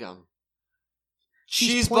bubblegum.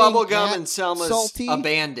 She's playing bubblegum and Selma's salty. a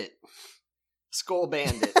bandit. Skull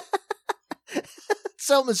bandit.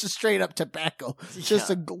 Selma's just straight up tobacco. Just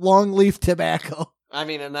a long leaf tobacco. I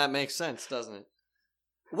mean, and that makes sense, doesn't it?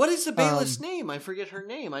 What is the bailiff's name? I forget her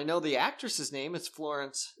name. I know the actress's name. It's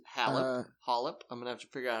Florence Hallop. Hollop. I'm going to have to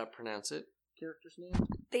figure out how to pronounce it. Character's name?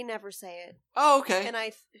 They never say it. Oh, okay. And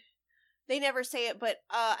they never say it, but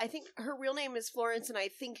I think her real name is Florence, and I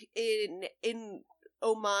think in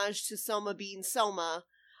homage to Selma being Selma,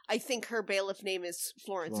 I think her bailiff name is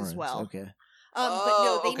Florence as well. Okay. But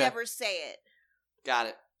no, they never say it. Got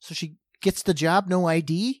it. So she gets the job, no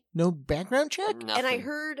ID, no background check? Nothing. And I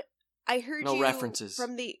heard no you references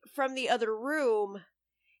from the other room,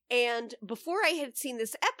 and before I had seen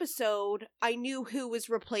this episode, I knew who was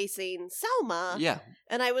replacing Selma. Yeah.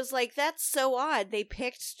 And I was like, that's so odd. They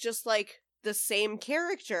picked just like the same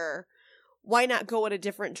character. Why not go in a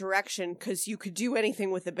different direction? Because you could do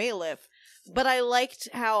anything with the bailiff. But I liked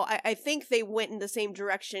how I think they went in the same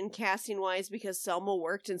direction casting-wise because Selma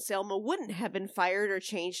worked, and Selma wouldn't have been fired or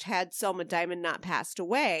changed had Selma Diamond not passed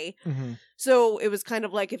away. Mm-hmm. So it was kind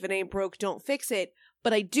of like, if it ain't broke, don't fix it.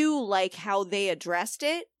 But I do like how they addressed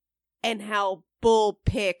it and how Bull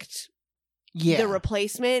picked the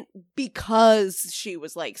replacement because she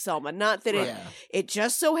was like Selma. Not that it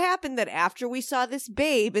just so happened that after we saw this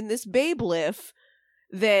babe in this babe-liff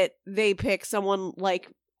that they pick someone like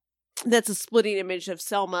that's a splitting image of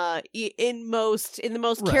Selma in the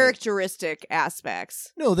most characteristic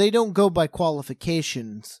aspects. No, they don't go by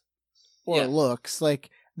qualifications or looks. Like,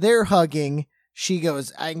 they're hugging. She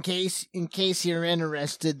goes, in case you're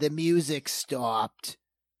interested, the music stopped.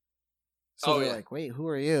 So they're like, wait, who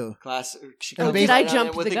are you? Did I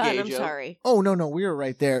jump the gun? I'm sorry. Oh, no, we were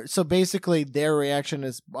right there. So basically, their reaction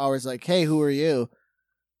is always like, hey, who are you?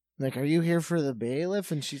 Like, are you here for the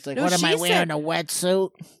bailiff? And she's like, what am I wearing, a wetsuit?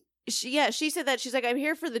 She said that. She's like, I'm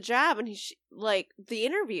here for the job, and like the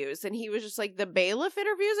interviews, and he was just like, the bailiff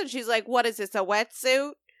interviews, and she's like, what is this, a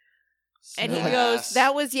wetsuit? And he goes,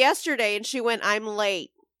 that was yesterday, and she went, I'm late.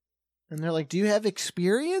 And they're like, do you have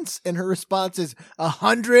experience? And her response is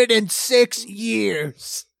 106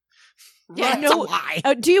 years. Yeah, no.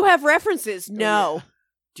 Do you have references? No. Yeah.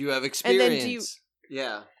 Do you have experience? And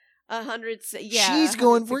then 100. Yeah. She's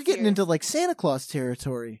going. We're getting into like Santa Claus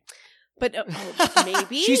territory. But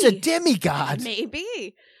maybe she's a demigod.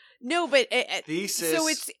 Maybe no, but thesis. So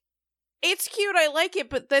it's cute. I like it,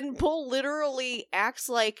 but then Bull literally acts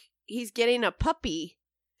like he's getting a puppy.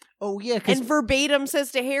 Oh yeah, and verbatim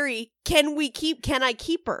says to Harry, can I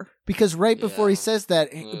keep her? because right before he Yeah. says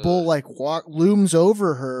that, Bull like looms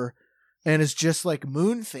over her and is just like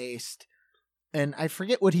moon faced, and I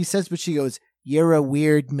forget what he says, but she goes, "You're a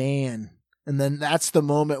weird man," and then that's the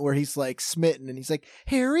moment where he's like smitten, and he's like,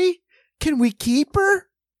 "Harry, can we keep her?"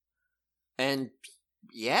 And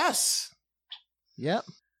yes. Yep.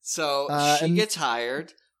 So she and- gets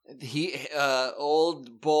hired.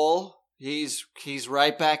 Old Bull, he's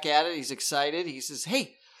right back at it. He's excited. He says,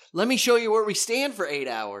 "Hey, let me show you where we stand for 8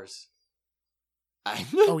 hours."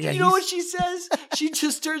 Oh, yeah, You know what she says? She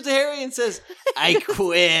just turns to Harry and says, "I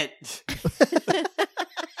quit."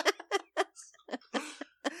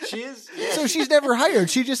 She is. Yeah. So she's never hired.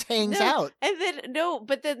 She just hangs No, out. And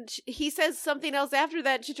then he says something else after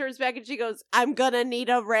that. She turns back and she goes, I'm gonna need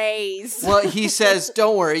a raise. Well, he says,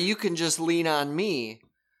 "Don't worry, you can just lean on me."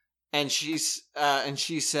 And she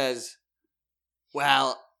says,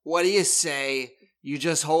 "Well, what do you say? You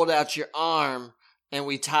just hold out your arm and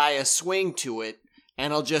we tie a swing to it,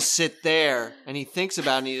 and I'll just sit there." And he thinks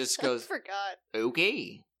about it and he just I goes, forgot.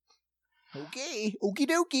 "Okay, Okay, okie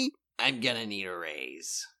dokie. I'm gonna need a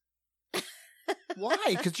raise." Why?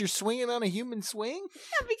 Because you're swinging on a human swing?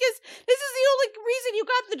 Yeah, because this is the only reason you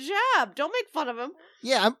got the job. Don't make fun of him.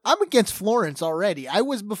 Yeah, I'm against Florence already. I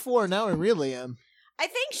was before, now I really am. I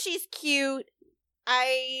think she's cute.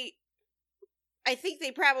 I think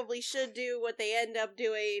they probably should do what they end up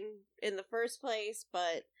doing in the first place,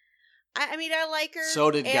 but I mean, I like her.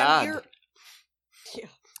 So did and God.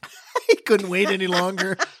 I couldn't wait any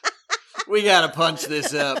longer. We gotta punch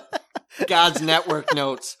this up. God's network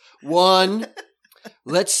notes. 1,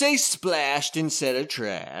 let's say splashed instead of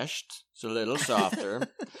trashed. It's a little softer.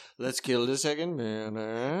 Let's kill the second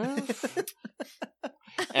minute.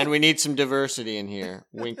 And we need some diversity in here.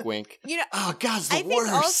 Wink, wink. You know, Oh, God's the I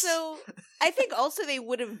worst. think also they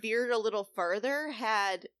would have veered a little further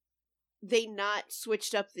had they not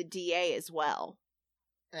switched up the DA as well.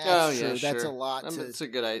 That's Oh, true. yeah, That's sure. a lot to... That's a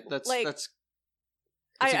good idea. That's Like, a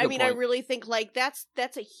I good mean, I point. really think like that's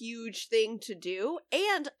a huge thing to do,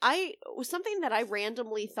 and something that I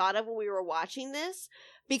randomly thought of when we were watching this,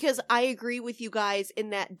 because I agree with you guys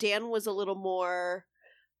in that Dan was a little more,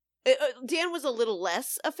 Dan was a little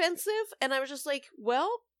less offensive, and I was just like,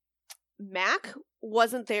 well, Mac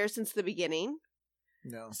wasn't there since the beginning,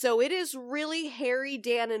 No, so it is really Harry,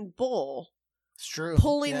 Dan, and Bull it's true.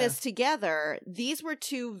 pulling Yeah. this together. These were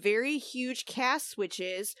two very huge cast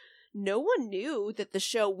switches. No one knew that the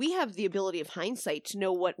show, we have the ability of hindsight to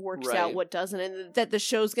know what works out, Right. what doesn't, and that the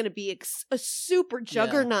show's going to be a super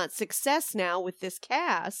juggernaut success now with this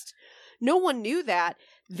cast. No one knew that.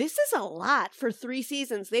 This is a lot for 3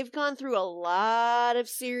 seasons. They've gone through a lot of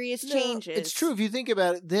serious No, changes. It's true. If you think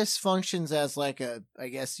about it, this functions as like I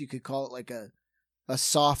guess you could call it like a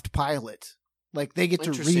soft pilot. Like they get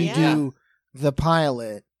to Interesting, redo the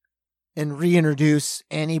pilot and reintroduce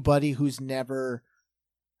anybody who's never...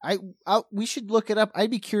 we should look it up. I'd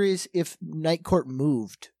be curious if Night Court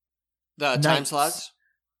moved. The time Nights. slots?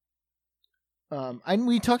 And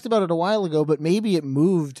we talked about it a while ago, but maybe it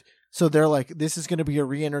moved. So they're like, this is going to be a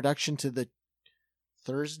reintroduction to the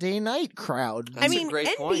Thursday night crowd. That's I a mean,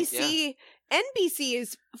 great point, NBC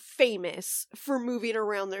is famous for moving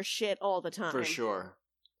around their shit all the time. For sure.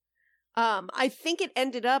 I think it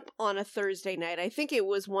ended up on a Thursday night. I think it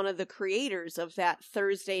was one of the creators of that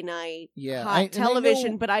Thursday night Yeah, hot and I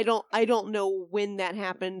television, know- but I don't know when that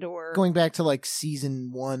happened or Going back to like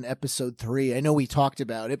season 1, episode 3. I know we talked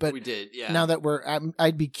about it, but We did, yeah. now that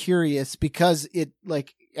I'd be curious because it,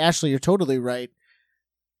 like, Ashley, you're totally right.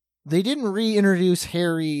 They didn't reintroduce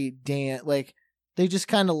Harry, Dan, like, they just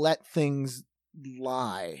kind of let things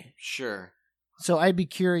lie. Sure. So I'd be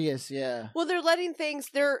curious, yeah. Well, they're letting things.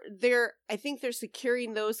 I think they're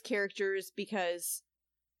securing those characters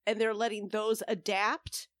and they're letting those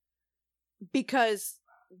adapt because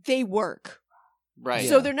they work. Right.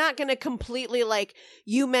 So they're not going to completely, like,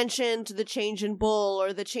 you mentioned the change in Bull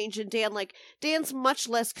or the change in Dan. Like, Dan's much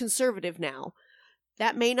less conservative now.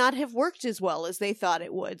 That may not have worked as well as they thought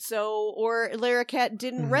it would. So, or Larroquette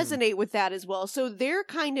didn't Mhm. resonate with that as well. So they're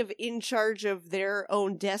kind of in charge of their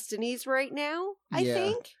own destinies right now, I Yeah.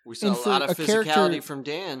 think. We saw And a for lot of a physicality character- from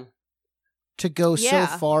Dan. To go Yeah.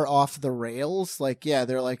 so far off the rails, like, yeah,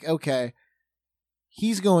 they're like, okay,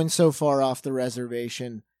 he's going so far off the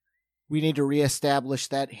reservation. We need to reestablish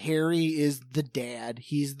that Harry is the dad.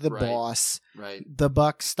 He's the Right. boss. Right. The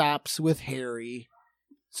buck stops with Harry.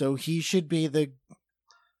 So he should be the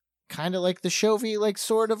kind of like the Chovy, like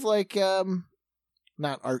sort of like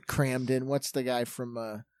not Art Cramden. What's the guy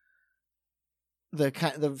from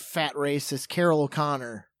the fat racist Carol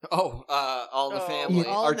O'Connor. Oh, All in the Oh, Family.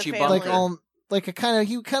 All in the Archie Family. Bunker. Like he kind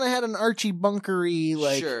of had an Archie Bunkery,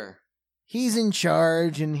 like sure. he's in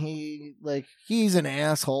charge and he's an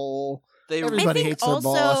asshole. They Everybody I think hates their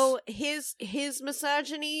also boss. his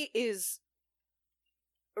misogyny is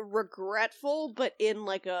regretful, but in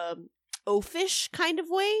like a oafish kind of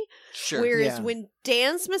way. sure. Whereas Yeah. when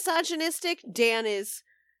Dan's misogynistic, Dan is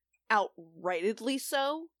outrightedly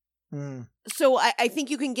so. Mm. So I think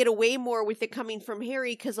you can get away more with it coming from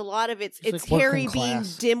Harry because a lot of it's It's like Harry working being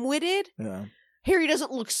class. dim-witted. Yeah. Harry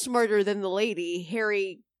doesn't look smarter than the lady.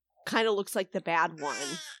 Harry kind of looks like the bad one.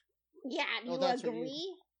 Yeah, do Oh, you that's what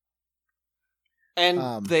agree? And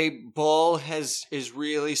Bull is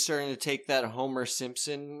really starting to take that Homer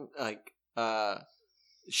Simpson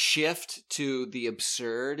shift to the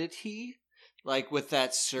absurdity, like with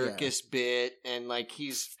that circus bit, and like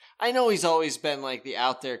I know he's always been like the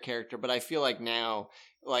out there character, but I feel like now,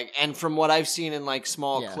 like, and from what I've seen in like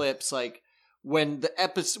small clips, like when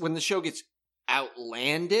the show gets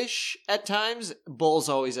outlandish at times, Bull's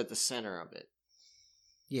always at the center of it.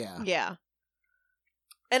 Yeah. Yeah.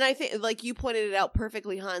 And I think, like, you pointed it out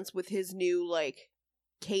perfectly, Hans, with his new, like,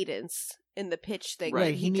 cadence in the pitch thing. Right.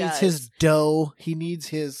 that He needs does. his dough. He needs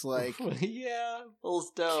his like yeah, Bull's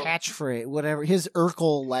dope. catchphrase, whatever. His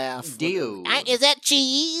Urkel laugh. Dude. Is that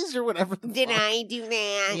cheese or whatever? Did I do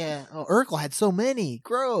that? Yeah. Oh, Urkel had so many.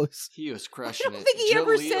 Gross. He was I crushing don't it. think he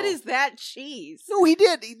ever Jaleel. said, is that cheese? No, he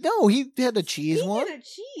did. No, he had a cheese He one. did a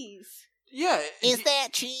cheese. Yeah. that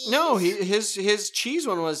cheese? No, his cheese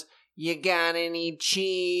one was, you got any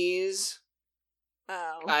cheese?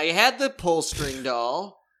 Oh. I had the pull string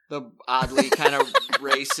doll, the oddly kind of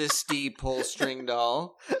racist-y pull string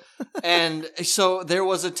doll. And so there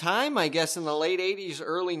was a time, I guess, in the late 80s,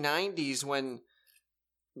 early 90s when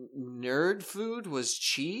nerd food was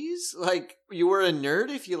cheese? Like, you were a nerd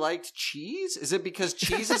if you liked cheese? Is it because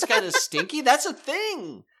cheese is kind of stinky? That's a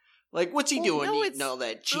thing. Like, what's he Well, doing no, eating all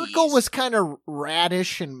that cheese? Urkel was kind of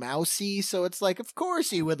radish and mousy, so it's like, of course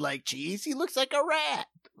he would like cheese. He looks like a rat.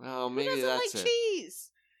 Oh, Who maybe doesn't that's like it.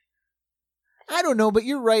 cheese? I don't know, but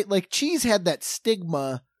you're right. Like, cheese had that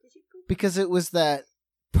stigma because it was that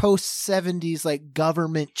post 70s, like,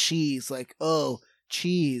 government cheese. Like, oh,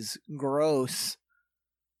 cheese, gross.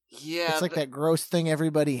 Yeah, It's like that gross thing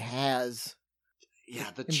everybody has. Yeah,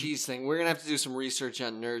 the cheese thing. We're gonna have to do some research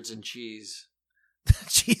on nerds and cheese.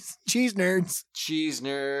 cheese nerds. Cheese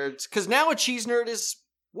nerds, because now a cheese nerd is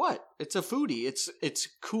what? It's a foodie. It's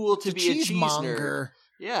cool to be a cheese nerd. monger.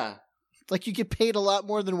 Yeah, Like, you get paid a lot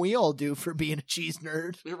more than we all do for being a cheese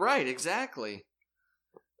nerd. you're right. Exactly.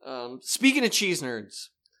 Speaking of cheese nerds,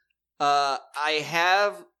 I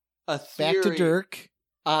have a theory Back to Dirk.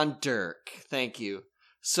 on Dirk. Thank you.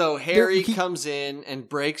 So Harry he- comes in and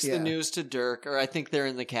breaks Yeah. the news to Dirk, or I think they're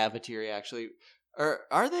in the cafeteria actually. Or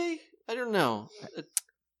are they? I don't know.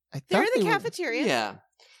 I thought They're in they the were- cafeteria. Yeah.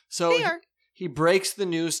 So They are. he breaks the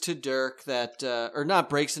news to Dirk that, or not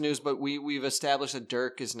breaks the news, but we've established that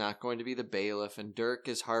Dirk is not going to be the bailiff, and Dirk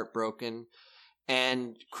is heartbroken.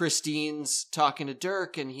 And Christine's talking to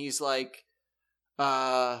Dirk, and he's like,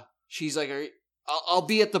 she's like, I'll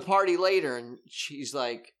be at the party later. And she's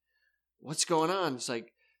like, what's going on? It's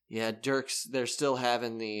like, yeah, they're still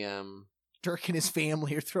having Dirk and his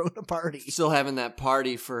family are throwing a party. still having that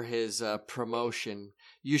party for his promotion.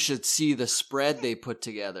 You should see the spread they put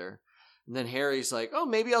together. And then Harry's like, oh,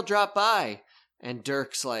 maybe I'll drop by. And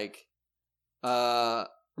Dirk's like, or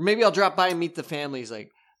maybe I'll drop by and meet the family. He's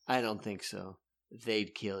like, I don't think so.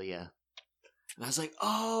 They'd kill you. And I was like,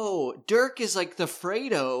 oh, Dirk is like the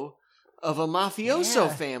Fredo of a mafioso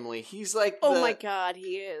Yeah. family. He's like, Oh my god,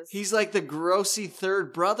 he is. he's like the grossy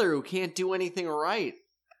third brother who can't do anything right.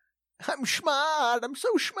 I'm smart. I'm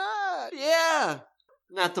so smart. Yeah.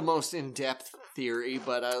 Not the most in-depth theory,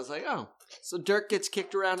 but I was like, oh. So Dirk gets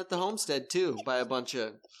kicked around at the homestead, too, by a bunch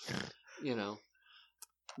of,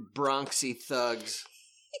 Bronxy thugs.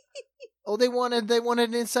 Oh, they wanted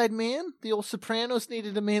an inside man? The old Sopranos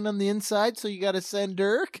needed a man on the inside, so you got to send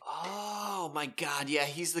Dirk? Oh, my God. Yeah,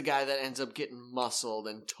 he's the guy that ends up getting muscled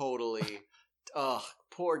and totally... Ugh,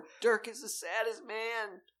 poor Dirk is the saddest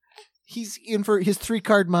man. He's in for his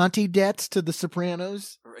 3-card Monty debts to the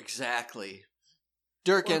Sopranos. Exactly.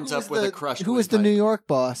 Dirk Well, ends who up was with the- a crushed Who was the windpipe. New York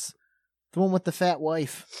boss? The one with the fat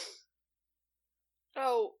wife.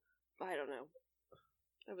 Oh, I don't know.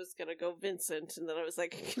 I was gonna go Vincent, and then I was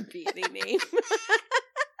like, it can be any name.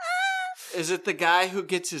 Is it the guy who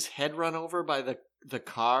gets his head run over by the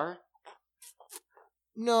car?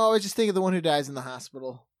 No, I was just thinking of the one who dies in the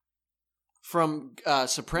hospital. From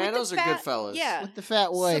Sopranos or fat- Goodfellas? yeah. With the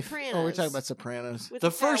fat wife. Sopranos. Oh, we're talking about Sopranos. With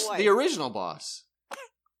The fat first, wife. the original boss.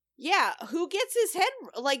 Yeah, who gets his head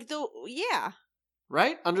like the yeah.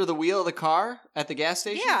 Right? Under the wheel of the car at the gas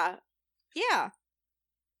station? Yeah. Yeah.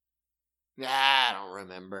 I don't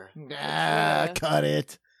remember. Cut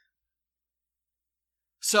it.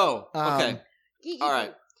 So, okay. All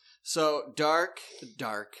right. Dirk. So, Dirk.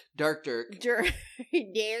 Darkler.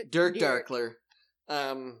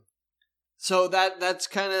 So that's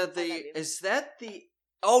kind of is that the,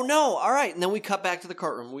 oh no, all right. And then we cut back to the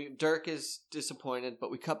courtroom. Dirk is disappointed, but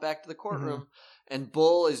we cut back to the courtroom and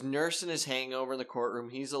Bull is nursing his hangover in the courtroom.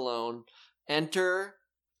 He's alone. Enter,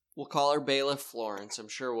 we'll call her Bailiff Florence. I'm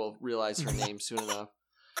sure we'll realize her name soon enough.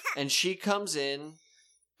 And she comes in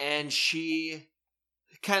and she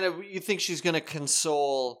kind of, you think she's going to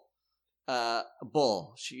console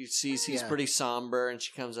Bull. She sees he's pretty somber and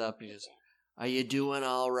she comes up and she goes, "Are you doing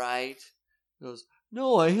all right?" He goes,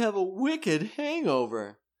 "No, I have a wicked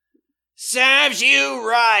hangover." "Serves you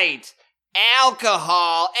right.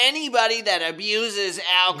 Alcohol. Anybody that abuses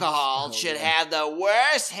alcohol should have the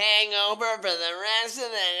worst hangover for the rest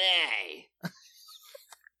of the day."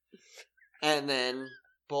 And then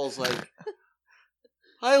Bull's like,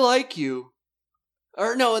 "I like you."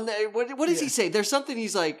 Or no, and what does he say? There's something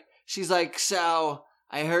she's like, "So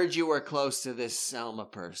I heard you were close to this Selma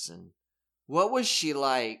person. What was she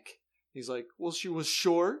like?" He's like, "Well, she was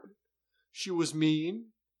short. She was mean.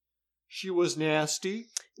 She was nasty.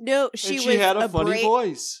 No, She had a funny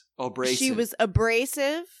voice. Abrasive. She was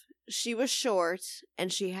abrasive. She was short,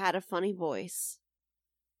 and she had a funny voice.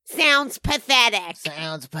 Sounds pathetic.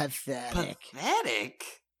 Sounds pathetic. Pathetic?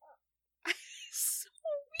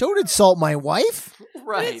 Don't insult my wife.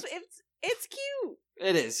 Right. It's cute.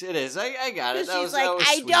 It is. I got it. She's That like, was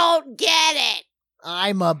I sweet. don't get it.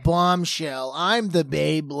 I'm a bombshell. I'm the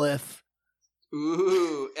bailiff.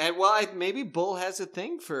 Ooh. And well, maybe Bull has a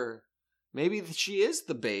thing for... Maybe she is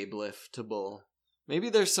the bailiff to Bull. Maybe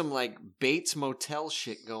there's some, like, Bates Motel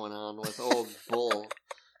shit going on with old Bull.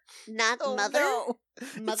 Not Oh, mother. no.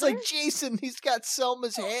 It's like Jason. He's got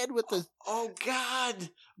Selma's head with the... Oh, God.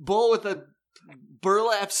 Bull with a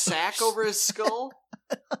burlap sack over his skull?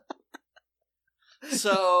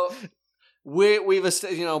 So... We've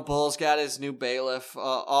Bull's got his new bailiff.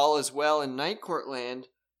 All is well in Night Court land.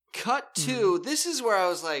 Cut to, this is where I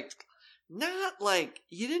was like, not like,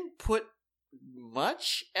 you didn't put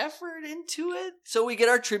much effort into it. So we get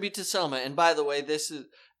our tribute to Selma. And by the way, this is,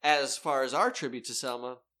 as far as our tribute to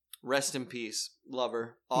Selma, rest in peace, love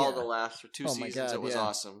her. All the last 2 seasons, God, it was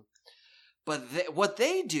awesome. But what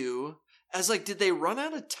they do, I was like, did they run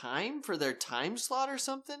out of time for their time slot or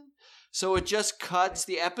something? So it just cuts,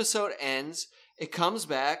 the episode ends, it comes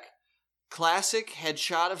back, classic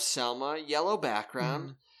headshot of Selma, yellow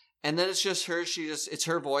background, and then it's just her, it's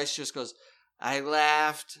her voice just goes, "I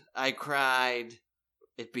laughed, I cried,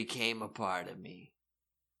 it became a part of me."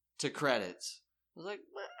 To credits. I was like,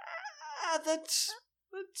 that's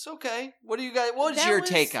okay. What was your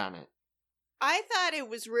take on it? I thought it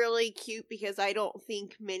was really cute because I don't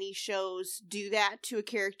think many shows do that to a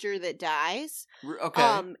character that dies.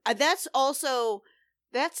 Okay. That's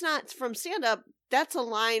not from stand up. That's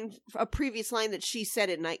a previous line that she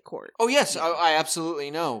said in Night Court. Oh yes, I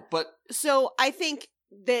absolutely know. But so I think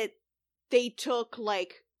that they took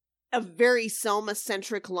like a very Selma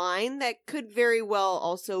centric line that could very well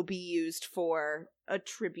also be used for a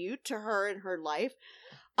tribute to her and her life.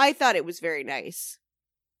 I thought it was very nice.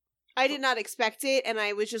 I did not expect it, and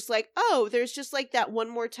I was just like, oh, there's just like that one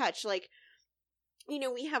more touch. Like,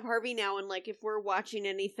 we have Harvey now, and like if we're watching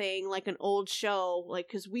anything like an old show, like,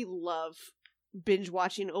 because we love binge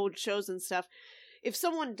watching old shows and stuff. If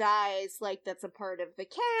someone dies, like that's a part of the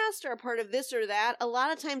cast or a part of this or that, a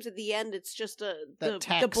lot of times at the end it's just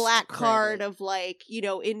the black card of like,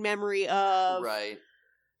 in memory of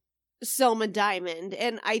Selma Diamond.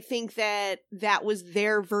 And I think that was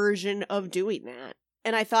their version of doing that.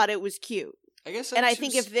 And I thought it was cute. I guess, and I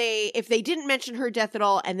think if they didn't mention her death at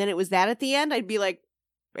all, and then it was that at the end, I'd be like,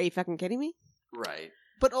 "Are you fucking kidding me?" Right.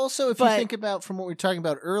 But also, if you think about from what we were talking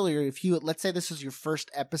about earlier, let's say this was your first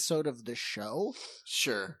episode of the show,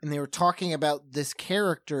 sure, and they were talking about this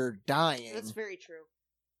character dying. That's very true.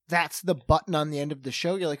 That's the button on the end of the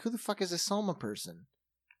show. You're like, who the fuck is a Selma person?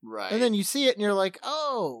 Right. And then you see it, and you're like,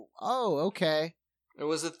 oh, okay. It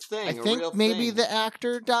was a thing. I think maybe the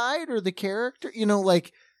actor died or the character.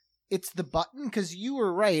 It's the button, because you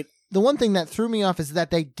were right. The one thing that threw me off is that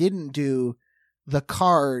they didn't do the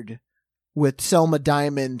card with Selma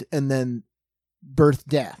Diamond and then birth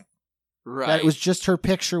death. Right. That it was just her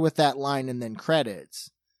picture with that line and then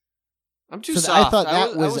credits. I'm too So soft. I thought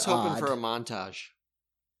that I was was hoping odd. for a montage.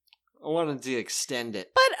 I wanted to extend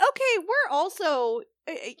it. But okay, we're also,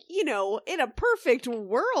 in a perfect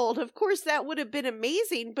world, of course that would have been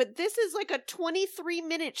amazing, but this is like a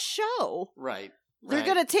 23-minute show. Right. They're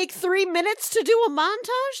going to take 3 minutes to do a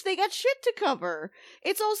montage? They got shit to cover.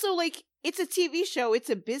 It's also like, it's a TV show, it's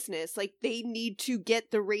a business. Like, they need to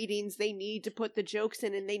get the ratings, they need to put the jokes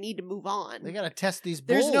in, and they need to move on. They got to test these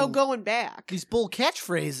bull. There's no going back. These bull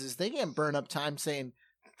catchphrases. They can't burn up time saying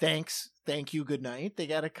thanks, thank you, good night. They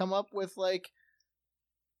got to come up with like,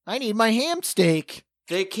 I need my ham steak.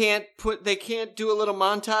 They can't do a little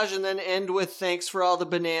montage and then end with thanks for all the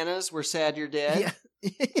bananas. We're sad you're dead.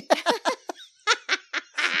 Yeah.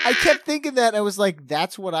 I kept thinking that. I was like,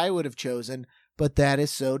 that's what I would have chosen, but that is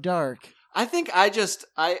so dark. I think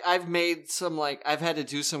I've made some, like, I've had to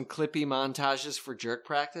do some clippy montages for jerk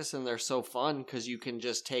practice, and they're so fun because you can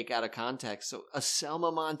just take out of context. So a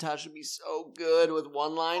Selma montage would be so good with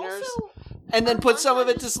one-liners, Also, and then our put some of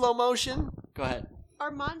it to montages- slow motion. Go ahead.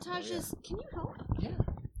 Are montages... Can you help? Yeah.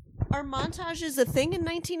 Are montages a thing in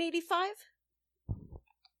 1985?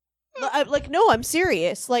 No, I'm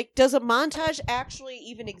serious. Like, does a montage actually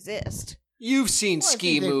even exist? You've seen Well, I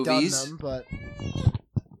ski think they've done movies. them, but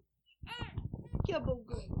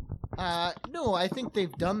no, I think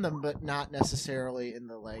they've done them, but not necessarily in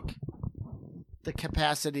the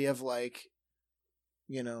capacity of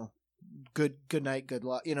good night, good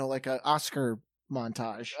luck, like a Oscar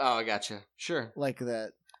montage, Oh, I gotcha. Sure. like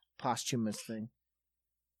that posthumous thing.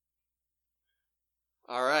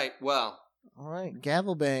 All right. Well, All right,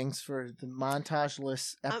 gavel bangs for the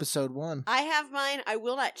montage-less episode 1. I have mine. I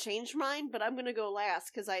will not change mine, but I'm going to go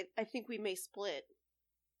last because I think we may split.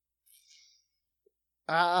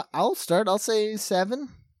 I'll start. I'll say 7.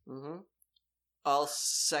 mm-hmm. I'll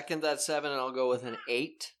second that 7, and I'll go with an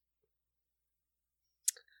 8.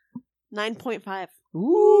 9.5.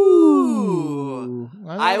 Ooh.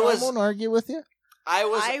 I I won't argue with you. I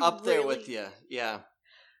was I up there really- with you. Yeah.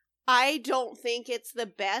 I don't think it's the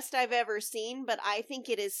best I've ever seen, but I think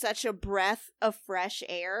it is such a breath of fresh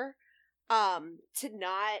air.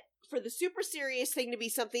 For the super serious thing to be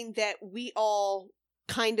something that we all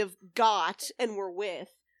kind of got and were with,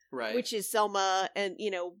 Right. which is Selma and,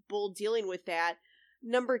 Bull dealing with that.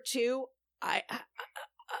 Number 2,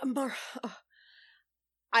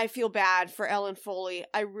 I feel bad for Ellen Foley.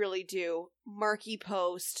 I really do. Marky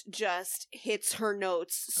Post just hits her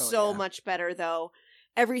notes so yeah. much better, though.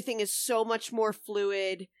 Everything is so much more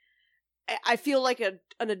fluid. I feel like an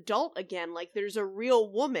adult again. Like, there's a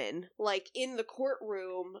real woman, like, in the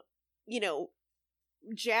courtroom,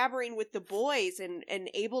 jabbering with the boys and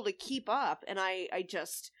able to keep up. And I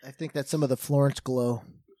think that's some of the Florence glow.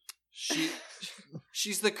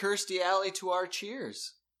 She's the Kirstie Alley to our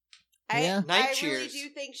Cheers. Yeah. Night I Cheers. really do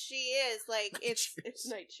think she is. Like, it's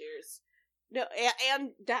Night Cheers. No, and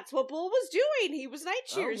that's what Bull was doing. He was Night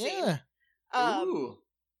Cheersing. Oh, yeah. Ooh.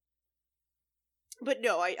 But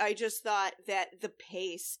no, I just thought that the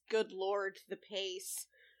pace, good Lord, the pace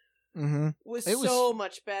Mm-hmm. was It was- so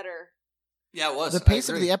much better. Yeah, it was. The pace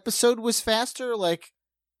of the episode was faster. Like,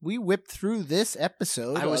 we whipped through this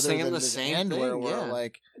episode. I was other thinking than the same end where thing, we're yeah.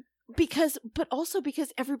 like, But also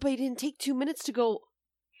because everybody didn't take 2 minutes to go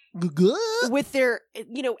 "Good." with their,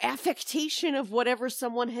 affectation of whatever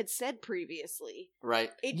someone had said previously.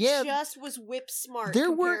 Right. It Yeah. just was whip smart.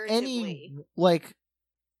 There weren't comparatively. any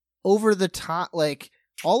over the top.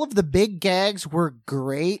 All of the big gags were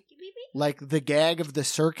great. Like the gag of the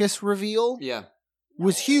circus reveal Yeah.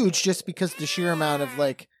 was huge, just because the sheer amount of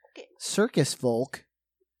circus folk.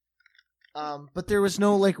 But there was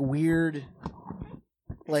no weird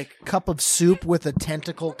cup of soup with a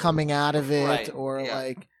tentacle coming out of it, Right, or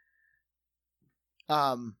yeah.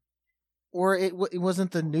 or it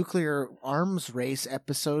wasn't the nuclear arms race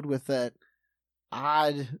episode with that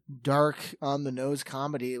odd, dark, on the nose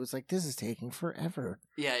comedy. It was like, this is taking forever.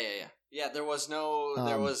 Yeah. Yeah, there was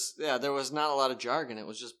there was not a lot of jargon. It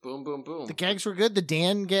was just boom, boom, boom. The gags were good. The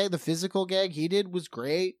Dan gag, the physical gag he did was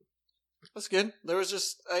great. That's good. There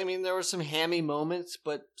were some hammy moments,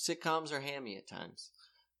 but sitcoms are hammy at times.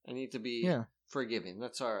 I need to be forgiving.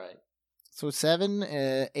 That's all right. So 7,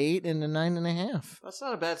 8, and a 9.5. That's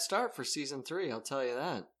not a bad start for season 3. I'll tell you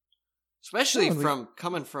that. Especially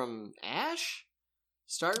coming from Ash,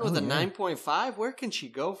 starting with a 9.5. Where can she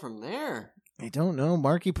go from there? I don't know.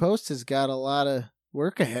 Marky Post has got a lot of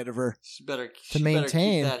work ahead of her. She better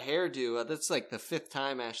maintain. keep that hairdo. That's like the 5th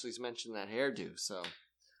time Ashley's mentioned that hairdo. So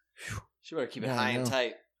she better keep it high and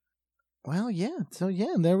tight. Well, yeah. So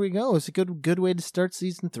there we go. It's a good way to start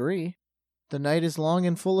season 3. The night is long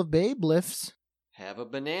and full of babe lifts, Have a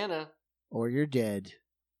banana. or you're dead.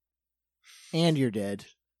 And you're dead.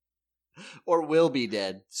 Or will be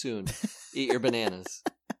dead soon. Eat your bananas.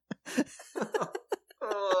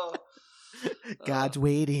 God's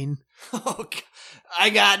waiting. Oh, I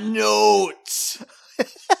got notes.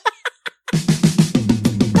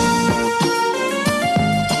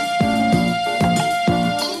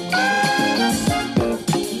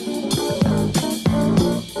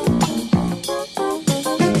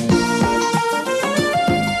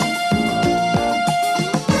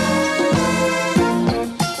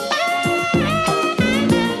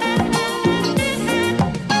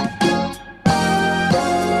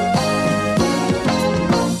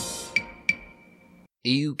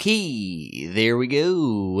 Okay, there we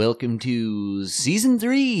go. Welcome to Season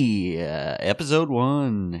 3, Episode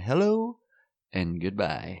 1. Hello and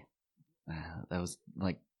goodbye. That was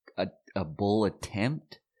like a bull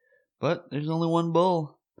attempt, but there's only one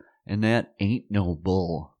bull, and that ain't no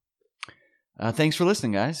bull. Thanks for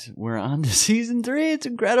listening, guys. We're on to Season 3. It's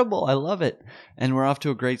incredible. I love it. And we're off to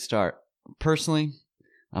a great start. Personally,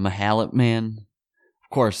 I'm a Hallett man. Of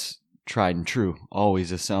course, tried and true.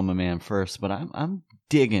 Always a Selma man first, but I'm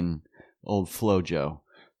digging old Flojo.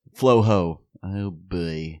 Floho. Oh,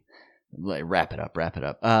 boy. Wrap it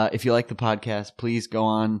up. If you like the podcast, please go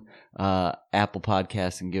on Apple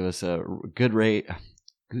Podcasts and give us a good rate.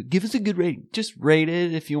 Give us a good rate. Just rate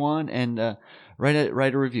it if you want, and write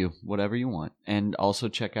a review, whatever you want. And also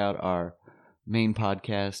check out our main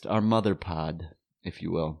podcast, our mother pod, if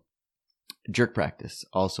you will. Jerk Practice,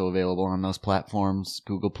 also available on those platforms,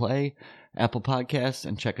 Google Play, Apple Podcasts,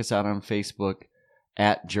 and check us out on Facebook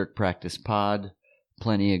at Jerk Practice Pod.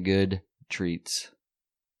 Plenty of good treats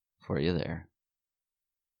for you there.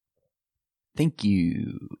 Thank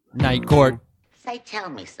you. Night Court. Say, tell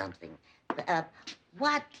me something.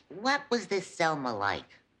 What was this Selma like?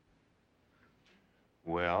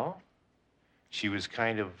 Well, she was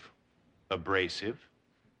kind of abrasive.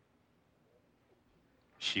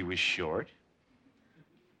 She was short.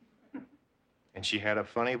 And she had a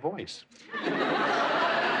funny voice.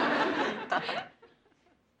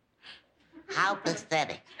 How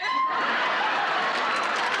pathetic.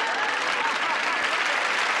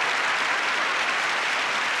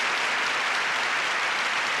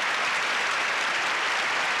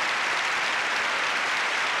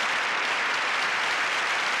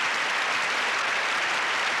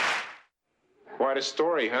 Quite a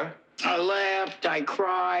story, huh? I laughed, I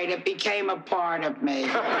cried, it became a part of me.